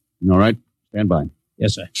say. All right. Stand by.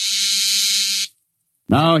 Yes, sir.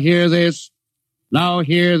 Now hear this. Now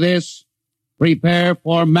hear this. Prepare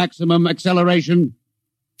for maximum acceleration.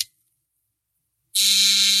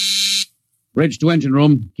 Bridge to engine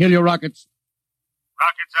room. Kill your rockets.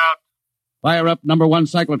 Rockets out. Fire up number 1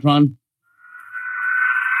 cyclotron. Number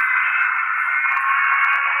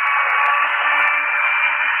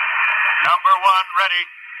 1 ready.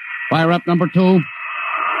 Fire up number 2. Number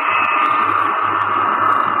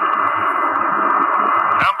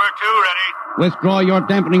 2 ready. Withdraw your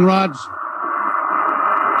dampening rods.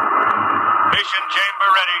 Fission chamber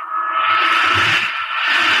ready.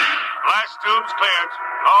 Blast tubes cleared.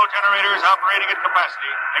 All generators operating at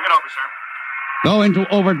capacity. Take it over, sir. Go into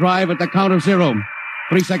overdrive at the count of 0.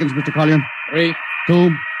 3 seconds, Mr. Collier. 3,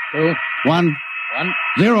 2, 1, 1,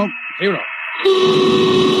 0. 0.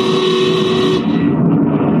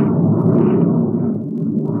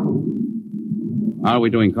 How are we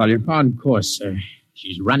doing, Collier? On course, sir.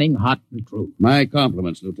 She's running hot and true. My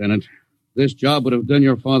compliments, Lieutenant. This job would have done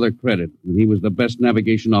your father credit, and he was the best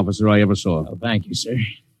navigation officer I ever saw. Oh, thank you, sir.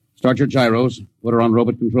 Start your gyros. Put her on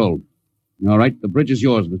robot control. All right, the bridge is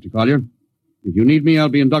yours, Mr. Collier. If you need me, I'll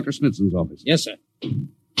be in Dr. Smithson's office. Yes, sir.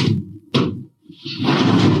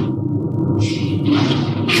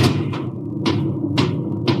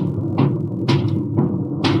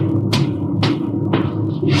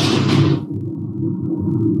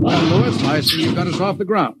 Well, Lewis, I see you got us off the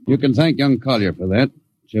ground. You can thank young Collier for that.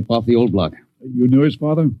 Chip off the old block. You knew his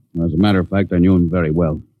father? As a matter of fact, I knew him very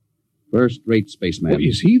well. First-rate spaceman. Oh,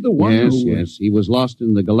 is he the one Yes, who... yes. He was lost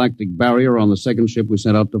in the galactic barrier on the second ship we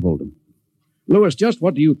sent out to Volta. Lewis, just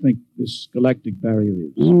what do you think this galactic barrier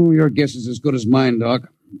is? Oh, your guess is as good as mine, Doc.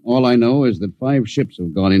 All I know is that 5 ships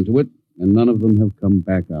have gone into it, and none of them have come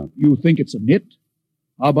back out. You think it's a myth?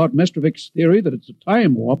 How about Mestrovik's theory that it's a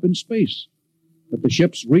time warp in space? That the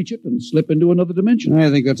ships reach it and slip into another dimension? I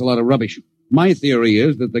think that's a lot of rubbish. My theory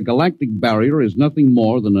is that the galactic barrier is nothing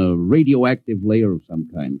more than a radioactive layer of some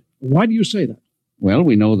kind. Why do you say that? Well,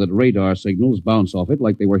 we know that radar signals bounce off it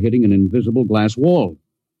like they were hitting an invisible glass wall.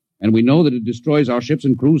 And we know that it destroys our ships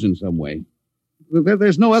and crews in some way.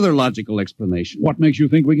 There's no other logical explanation. What makes you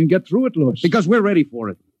think we can get through it, Lewis? Because we're ready for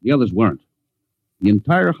it. The others weren't. The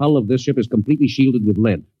entire hull of this ship is completely shielded with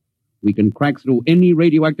lead. We can crack through any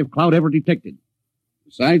radioactive cloud ever detected.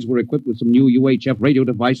 Besides, we're equipped with some new UHF radio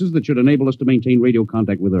devices that should enable us to maintain radio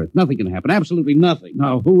contact with Earth. Nothing can happen. Absolutely nothing.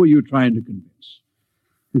 Now, who are you trying to convince?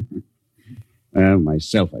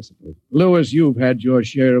 Myself, I suppose. Lewis, you've had your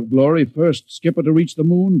share of glory. First skipper to reach the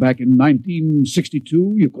moon back in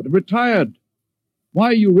 1962. You could have retired. Why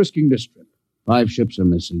are you risking this trip? 5 ships are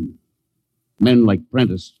missing. Men like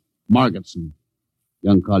Prentice, Margetson,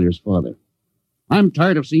 young Collier's father. I'm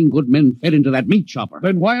tired of seeing good men fed into that meat chopper.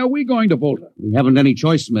 Then why are we going to Volta? We haven't any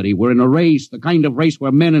choice, Smitty. We're in a race, the kind of race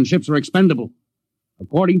where men and ships are expendable.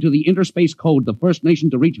 According to the Interspace Code, the first nation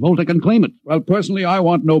to reach Volta can claim it. Well, personally, I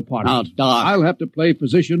want no part of it. Doc. I'll have to play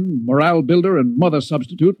physician, morale builder, and mother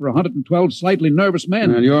substitute for 112 slightly nervous men.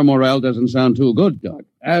 And your morale doesn't sound too good, Doc.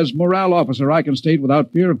 As morale officer, I can state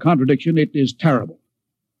without fear of contradiction, it is terrible.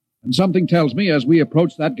 And something tells me as we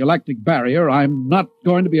approach that galactic barrier, I'm not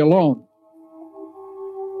going to be alone.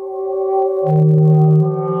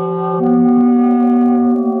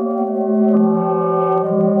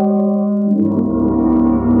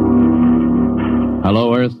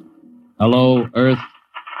 Hello, Earth. Hello, Earth.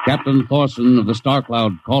 Captain Thorson of the Star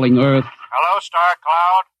Cloud calling Earth. Hello, Star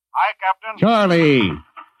Cloud. Hi, Captain. Charlie.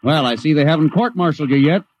 Well, I see they haven't court-martialed you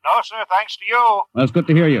yet. No, sir, thanks to you. Well, it's good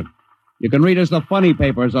to hear you. You can read us the funny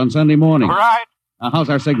papers on Sunday morning. Right. How's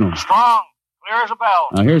our signal? Strong. Clear as a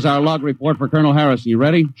bell. Here's our log report for Colonel Harrison. You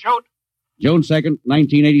ready? Shoot. June 2nd,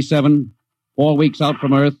 1987. 4 weeks out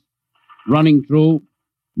from Earth. Running true.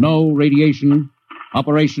 No radiation.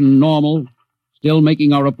 Operation normal. Still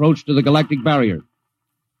making our approach to the galactic barrier.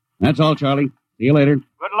 That's all, Charlie. See you later.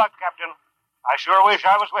 Good luck, Captain. I sure wish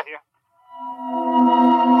I was with you.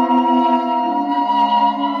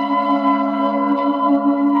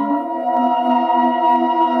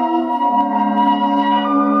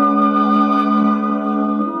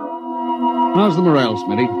 How's the morale,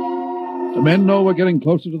 Smitty? The men know we're getting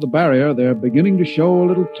closer to the barrier. They're beginning to show a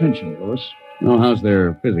little tension, Lewis. Oh, how's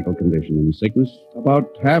their physical condition? Any sickness?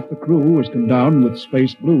 About half the crew has come down with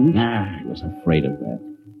space blues. I was afraid of that.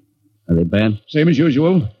 Are they bad? Same as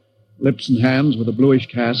usual. Lips and hands with a bluish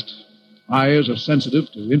cast. Eyes are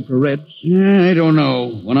sensitive to infrared. I don't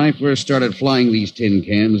know. When I first started flying these tin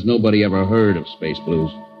cans, nobody ever heard of space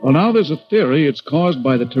blues. Well, now there's a theory it's caused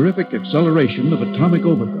by the terrific acceleration of atomic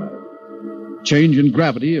overdrive. Change in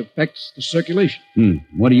gravity affects the circulation.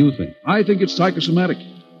 What do you think? I think it's psychosomatic.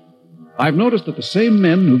 I've noticed that the same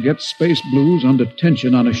men who get space blues under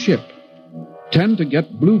tension on a ship tend to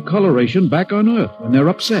get blue coloration back on Earth when they're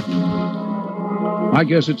upset. I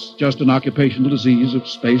guess it's just an occupational disease of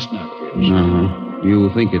space navigators.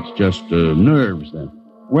 You think it's just nerves, then?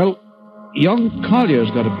 Well, young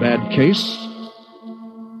Collier's got a bad case.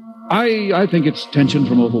 I think it's tension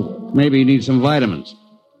from overwork. Maybe he needs some vitamins.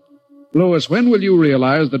 Lewis, when will you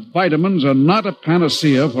realize that vitamins are not a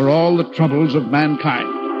panacea for all the troubles of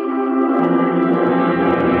mankind?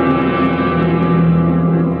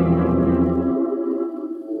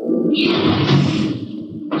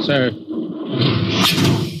 Sir,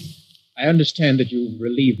 I understand that you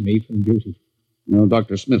relieved me from duty. No,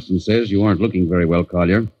 Dr. Smithson says you aren't looking very well,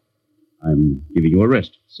 Collier. I'm giving you a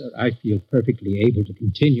rest. Sir, I feel perfectly able to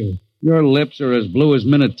continue. Your lips are as blue as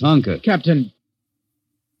Minnetonka. Captain,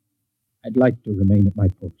 I'd like to remain at my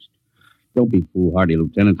post. Don't be foolhardy,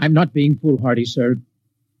 Lieutenant. I'm not being foolhardy, sir.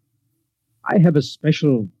 I have a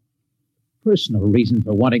special, personal reason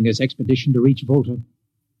for wanting this expedition to reach Volta.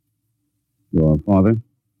 Your father?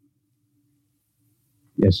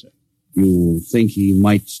 Yes, sir. You think he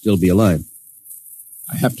might still be alive?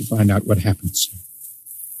 I have to find out what happened, sir.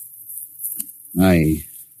 I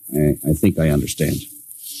think I understand.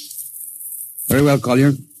 Very well,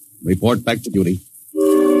 Collier. Report back to duty.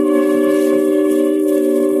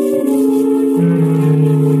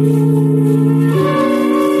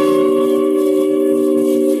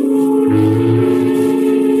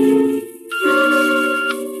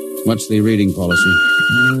 What's the reading policy?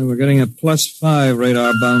 We're getting a +5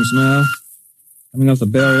 radar bounce now. Coming off the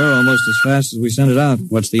barrier almost as fast as we sent it out.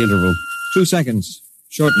 What's the interval? 2 seconds.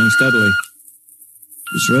 Shortening steadily.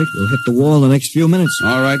 That's right. We'll hit the wall in the next few minutes.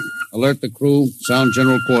 All right. Alert the crew. Sound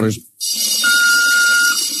general quarters.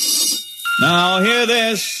 Now hear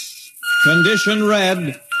this. Condition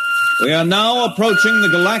red. We are now approaching the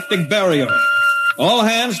galactic barrier. All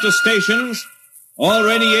hands to stations. All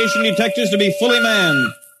radiation detectors to be fully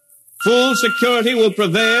manned. Full security will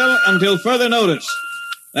prevail until further notice.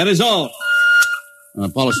 That is all.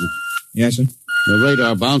 Paulson. Yes, sir? The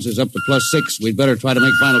radar bounce is up to +6. We'd better try to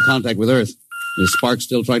make final contact with Earth. Is Sparks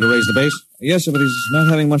still trying to raise the base? Yes, sir, but he's not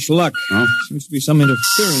having much luck. Oh? Seems to be some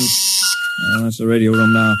interference. That's the radio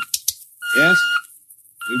room now. Yes?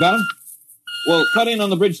 You got him? Well, cut in on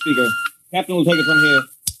the bridge speaker. Captain will take it from here.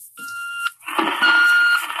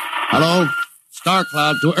 Hello? Star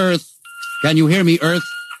Cloud to Earth. Can you hear me, Earth?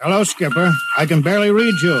 Hello, Skipper. I can barely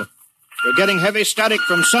read you. You're getting heavy static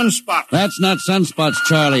from sunspots. That's not sunspots,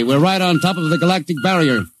 Charlie. We're right on top of the galactic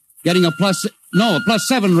barrier. Getting a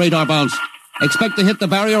 +7 radar bounce. Expect to hit the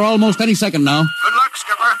barrier almost any second now. Good luck,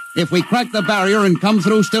 Skipper. If we crack the barrier and come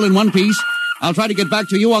through still in one piece, I'll try to get back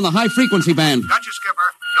to you on the high-frequency band. Gotcha,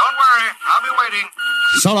 Skipper. Don't worry. I'll be waiting.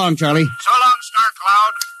 So long, Charlie. So long, Star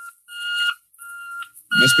Cloud.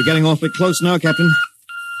 Must be getting awfully close now, Captain.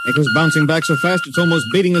 Echo's bouncing back so fast it's almost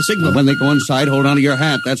beating the signal. When they go inside, hold on to your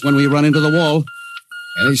hat. That's when we run into the wall.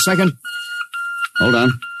 Any second. Hold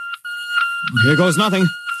on. Here goes nothing.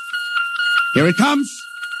 Here it comes.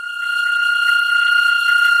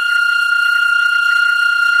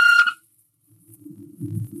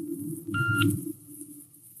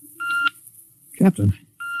 Captain.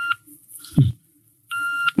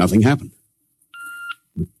 Nothing happened.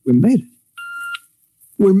 We made it.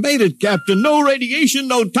 We made it, Captain. No radiation,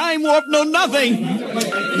 no time warp, no nothing.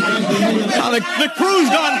 Now, the crew's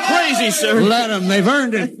gone crazy, sir. Let them. They've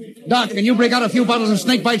earned it. Doc, can you break out a few bottles of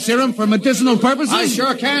snakebite serum for medicinal purposes? I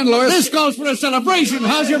sure can, Lewis. This calls for a celebration.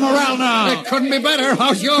 How's your morale now? It couldn't be better.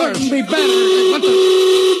 How's yours? Couldn't be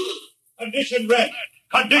better. Condition red.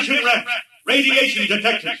 Condition red. Radiation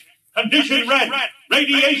detectors. Condition red.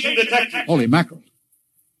 Radiation detectors. Holy mackerel.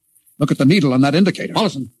 Look at the needle on that indicator.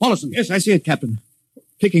 Paulson. Yes, I see it, Captain.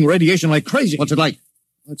 Picking radiation like crazy. What's it like?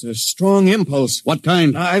 It's a strong impulse. What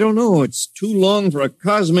kind? I don't know. It's too long for a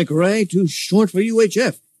cosmic ray, too short for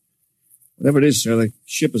UHF. Whatever it is, sir, the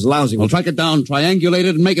ship is lousy. Well, track it down, triangulate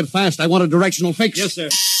it, and make it fast. I want a directional fix. Yes, sir.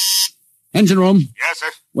 Engine room. Yes,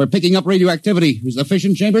 sir. We're picking up radioactivity. Is the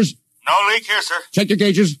fission chambers? No leak here, sir. Check your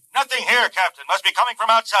gauges. Nothing here, Captain. Must be coming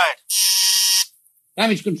from outside.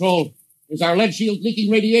 Damage control. Is our lead shield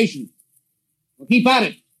leaking radiation? Well, keep at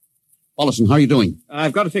it. Paulson, how are you doing?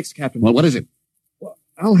 I've got to fix it, Captain. Well, what is it? Well,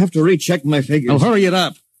 I'll have to recheck my figures. Well, hurry it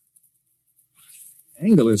up.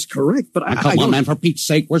 Angle is correct, but now, come on, man, for Pete's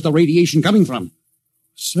sake. Where's the radiation coming from?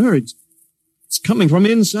 Sir, it's coming from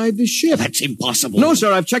inside the ship. That's impossible. No,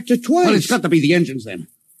 sir, I've checked it twice. Well, it's got to be the engines, then.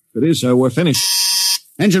 If it is, sir, we're finished.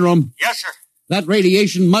 Engine room. Yes, sir. That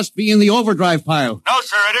radiation must be in the overdrive pile. No,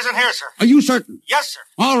 sir, it isn't here, sir. Are you certain? Yes, sir.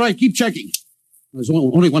 All right, keep checking. There's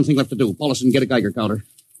only one thing left to do. Paulson, get a Geiger counter.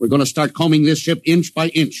 We're going to start combing this ship inch by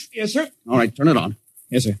inch. Yes, sir. All right, turn it on.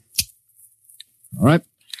 Yes, sir. All right.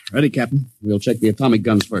 Ready, Captain. We'll check the atomic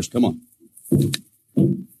guns first. Come on.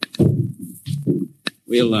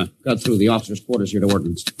 We'll cut through the officers' quarters here to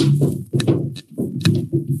ordnance.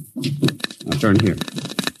 Now turn here.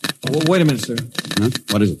 Oh, wait a minute, sir. Huh?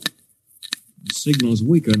 What is it? The signal's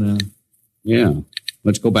weaker now. Yeah.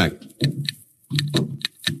 Let's go back.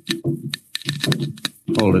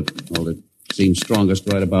 Hold it. Seems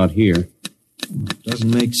strongest right about here.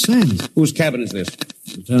 Doesn't make sense. Whose cabin is this?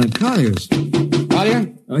 Lieutenant Collier's.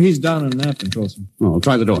 Collier? Oh, he's down in nav control, sir. Oh,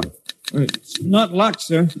 try the door. It's not locked,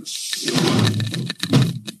 sir.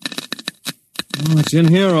 Oh, it's in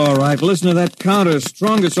here, all right. Listen to that counter.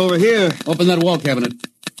 Strongest over here. Open that wall cabinet.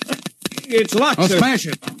 It's locked, sir. Smash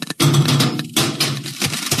it.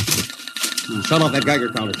 Shut off that Geiger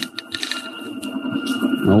counter.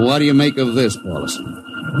 Now, what do you make of this, Paulson?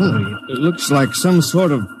 Well, it looks like some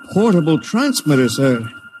sort of portable transmitter, sir.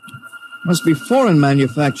 Must be foreign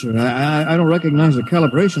manufacture. I don't recognize the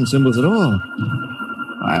calibration symbols at all.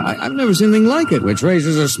 I've never seen anything like it. Which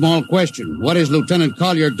raises a small question. What is Lieutenant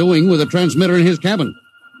Collier doing with a transmitter in his cabin?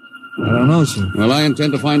 I don't know, sir. Well, I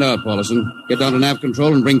intend to find out, Paulson. Get down to nav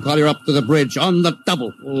control and bring Collier up to the bridge on the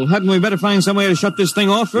double. Well, hadn't we better find some way to shut this thing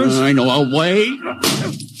off first? I know a way.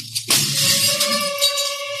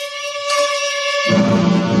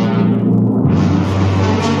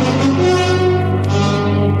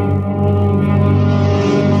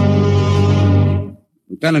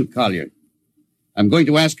 Lieutenant Collier, I'm going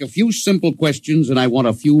to ask a few simple questions, and I want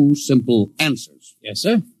a few simple answers. Yes,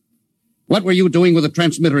 sir. What were you doing with a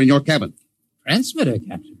transmitter in your cabin? Transmitter,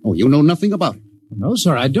 Captain? Oh, you know nothing about it. No,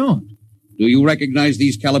 sir, I don't. Do you recognize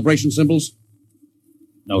these calibration symbols?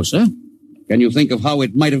 No, sir. Can you think of how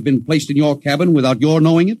it might have been placed in your cabin without your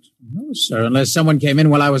knowing it? No, sir, unless someone came in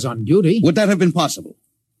while I was on duty. Would that have been possible?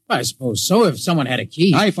 I suppose so, if someone had a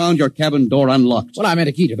key. I found your cabin door unlocked. Well, I meant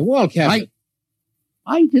a key to the wall cabinet.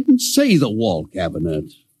 I didn't say the wall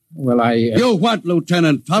cabinet. Well, I... You what,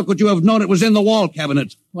 Lieutenant? How could you have known it was in the wall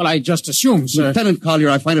cabinet? Well, I just assumed, sir. Lieutenant Collier,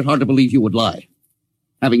 I find it hard to believe you would lie.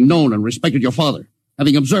 Having known and respected your father,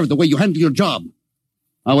 having observed the way you handle your job.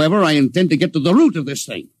 However, I intend to get to the root of this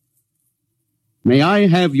thing. May I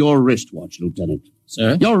have your wristwatch, Lieutenant?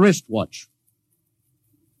 Sir? Your wristwatch.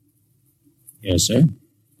 Yes, sir.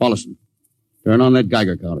 Paulison, turn on that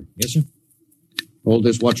Geiger counter. Yes, sir. Hold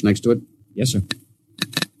this watch next to it. Yes, sir.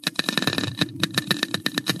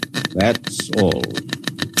 That's all.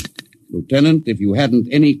 Lieutenant, if you hadn't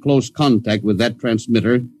any close contact with that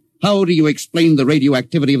transmitter, how do you explain the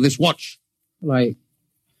radioactivity of this watch? Well, I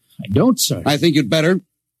don't, sir. I think you'd better.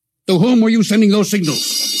 To whom were you sending those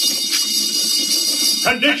signals?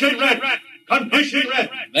 Condition red! Condition red!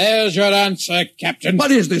 There's your answer, Captain.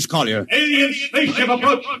 What is this, Collier? Alien spaceship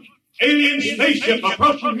approaching! Alien spaceship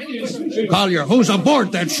approaching! Collier, who's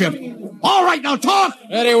aboard that ship? All right, now talk!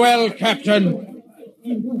 Very well, Captain.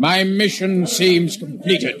 My mission seems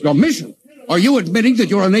completed. Your mission? Are you admitting that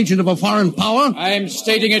you're an agent of a foreign power? I'm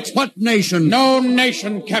stating it. What nation? No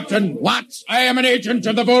nation, Captain. What? I am an agent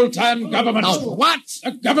of the Voltan government. What?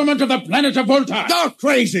 The government of the planet of Voltan. You're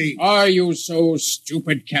crazy. Are you so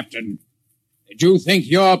stupid, Captain? Did you think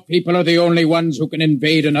your people are the only ones who can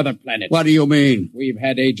invade another planet? What do you mean? We've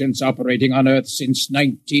had agents operating on Earth since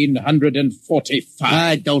 1945.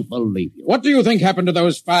 I don't believe you. What do you think happened to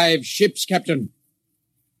those 5 ships, Captain?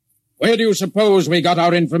 Where do you suppose we got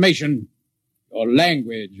our information? Your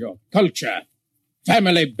language, your culture,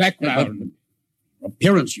 family background.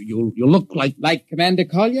 Appearance, you look like... Like Commander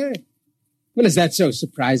Collier? Well, is that so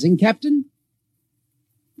surprising, Captain?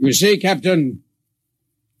 You see, Captain,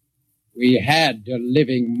 we had a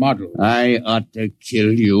living model. I ought to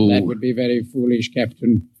kill you. That would be very foolish,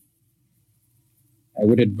 Captain. I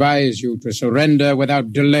would advise you to surrender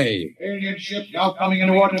without delay. Alien ship now coming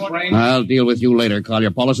into ordnance range. I'll deal with you later, Collier.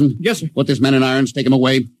 Paulison? Yes, sir. Put this man in irons, take him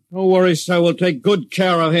away. No worries, sir. We'll take good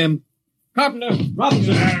care of him. Carpenter,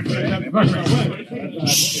 Robinson.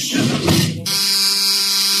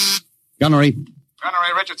 Gunnery.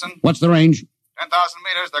 Gunnery Richardson. What's the range? 10,000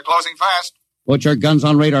 meters. They're closing fast. Put your guns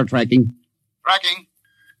on radar tracking. Tracking.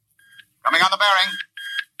 Coming on the bearing.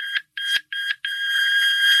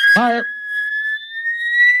 Fire.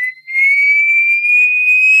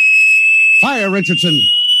 Fire, Richardson.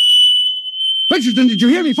 Richardson, did you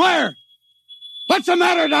hear me? Fire! What's the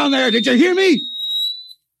matter down there? Did you hear me?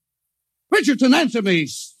 Richardson, answer me.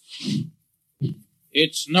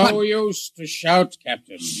 It's no use to shout,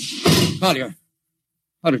 Captain. Collier,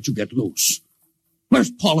 how did you get loose?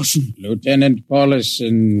 Where's Paulison? Lieutenant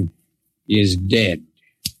Paulison is dead.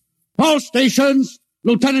 All stations!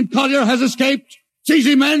 Lieutenant Collier has escaped. Seize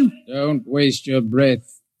him, men! Don't waste your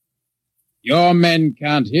breath. Your men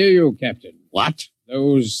can't hear you, Captain. What?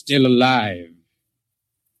 Those still alive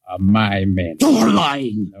are my men. You're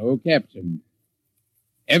lying. No, Captain.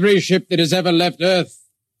 Every ship that has ever left Earth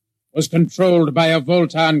was controlled by a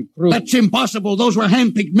Voltan crew. That's impossible. Those were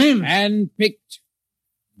hand-picked men. Hand-picked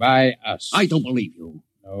by us. I don't believe you.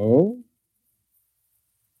 No?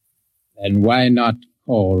 Then why not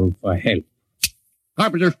call for help?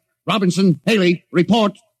 Carpenter, Robinson, Haley,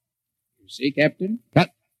 report. You see, Captain?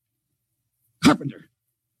 Carpenter,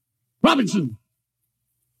 Robinson,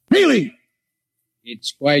 Haley.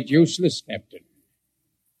 It's quite useless, Captain.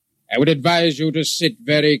 I would advise you to sit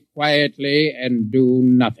very quietly and do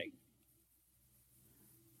nothing.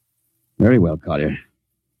 Very well, Collier.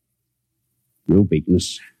 No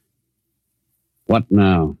weakness. What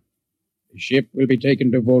now? The ship will be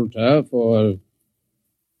taken to Volta for,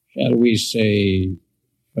 shall we say,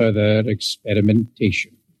 further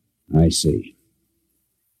experimentation. I see.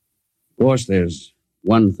 Of course, there's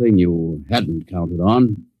one thing you hadn't counted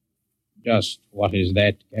on. Just what is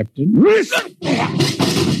that, Captain?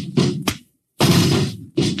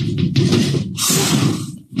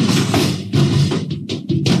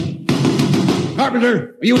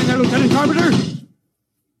 Carpenter! Are you in there, Lieutenant Carpenter?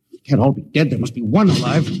 You can't all be dead. There must be one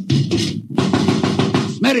alive.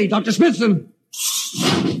 Smitty! Dr. Smithson!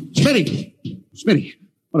 Smitty! Smitty,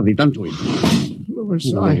 what have you done to him?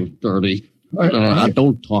 Lewis, dirty. I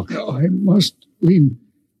don't talk. I must lean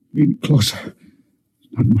closer.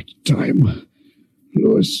 Not much time.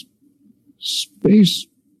 Lewis, space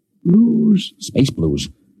blues. Space blues?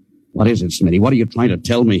 What is it, Smitty? What are you trying to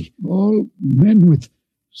tell me? All men with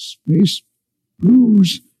space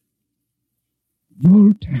Blues.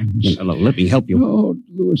 Voltans. Hello, let me help you. Oh,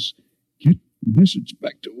 Lewis, get message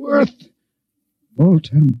back to Earth.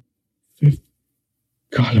 Voltan, 5th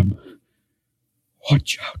column.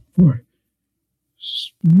 Watch out for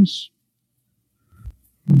space.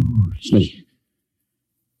 Oh, Smitty.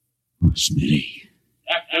 Oh, Smitty.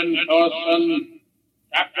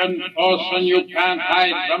 Captain Thorson, you can't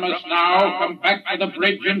hide from us now. Come back to the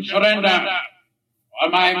bridge and surrender, or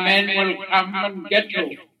my men will come and get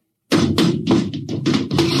you.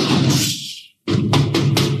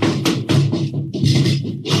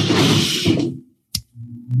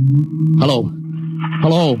 Hello.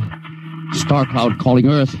 Hello. Starcloud calling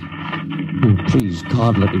Earth. Oh, please,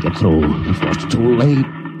 God, let me get through before it's too late.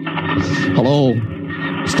 Hello.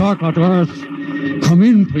 Starcloud to Earth. Come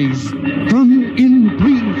in, please. Come in,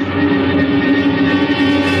 please.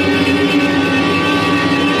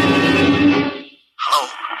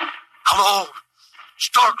 Hello.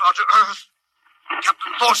 Starcloud to Earth.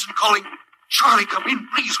 Captain Thorson calling. Charlie, come in,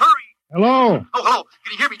 please, hurry. Hello. Oh, hello.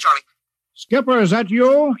 Can you hear me, Charlie? Skipper, is that you?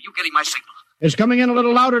 Are you getting my signal? It's coming in a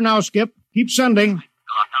little louder now, Skip. Keep sending. God,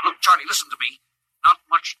 now look, Charlie, listen to me. Not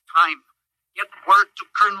much time. Get word to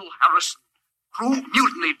Colonel Harrison. Crew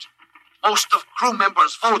mutinied. Most of crew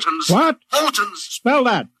members, Fultons. What? Fultons. Spell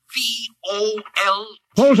that. V-O-L.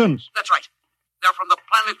 Fultons. That's right. They're from the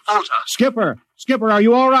planet Volta. Skipper, are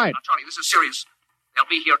you all right? Now, Charlie, this is serious. They'll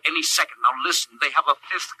be here any second. Now, listen, they have a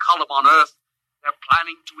 5th column on Earth. They're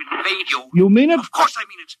planning to invade you. You mean it? Of course I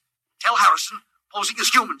mean it. Tell Harrison, posing as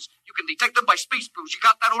humans. You can detect them by space blues. You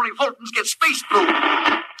got that? Only Fultons get space blue.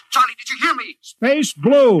 Charlie, did you hear me? Space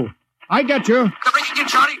blue. I get you. They're breaking in,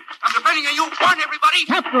 Charlie. I'm depending on you. Warn everybody.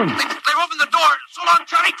 Captain. They're open the door. So long,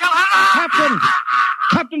 Charlie. Tell Hannah.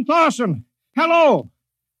 Captain Thorson. Hello.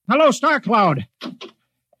 Hello, Starcloud.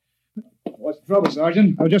 What's the trouble,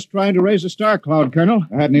 Sergeant? I was just trying to raise the Starcloud, Colonel.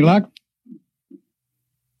 Had any luck?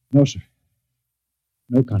 No, sir.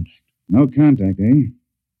 No contact. No contact, eh?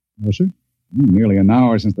 No, sir. Nearly an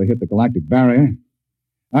hour since they hit the galactic barrier.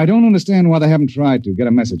 I don't understand why they haven't tried to get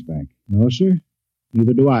a message back. No, sir.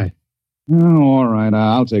 Neither do I. Oh, all right.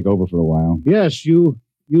 I'll take over for a while. Yes, you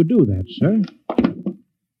do that, sir.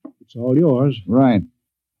 It's all yours. Right.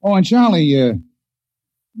 Oh, and Charlie, you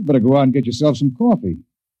better go out and get yourself some coffee.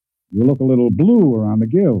 You look a little blue around the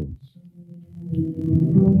gills.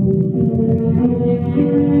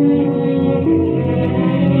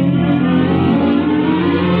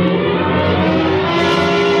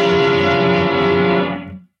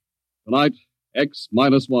 Tonight,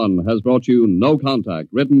 X-1 has brought you No Contact,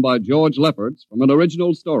 written by George Lefferts from an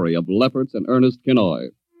original story of Lefferts and Ernest Kinoy.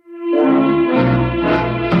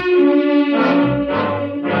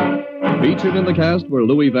 Featured in the cast were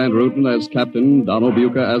Louis Van Ruten as Captain, Donald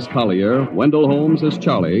Buca as Collier, Wendell Holmes as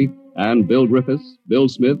Charlie, and Bill Griffiths, Bill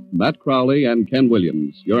Smith, Matt Crowley, and Ken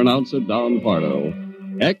Williams. Your announcer, Don Pardo.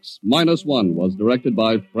 X-1 was directed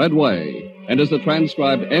by Fred Way and is a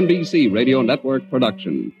transcribed NBC Radio Network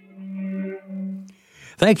production.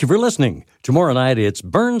 Thank you for listening. Tomorrow night, it's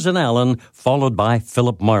Burns and Allen, followed by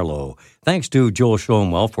Philip Marlowe. Thanks to Joel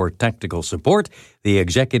Schoenwell for technical support. The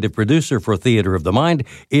executive producer for Theater of the Mind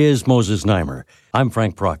is Moses Neimer. I'm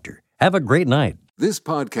Frank Proctor. Have a great night. This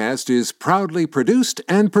podcast is proudly produced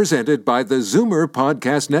and presented by the Zoomer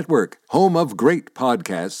Podcast Network, home of great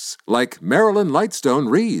podcasts like Marilyn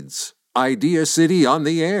Lightstone Reads, Idea City on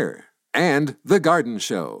the Air, and The Garden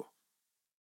Show.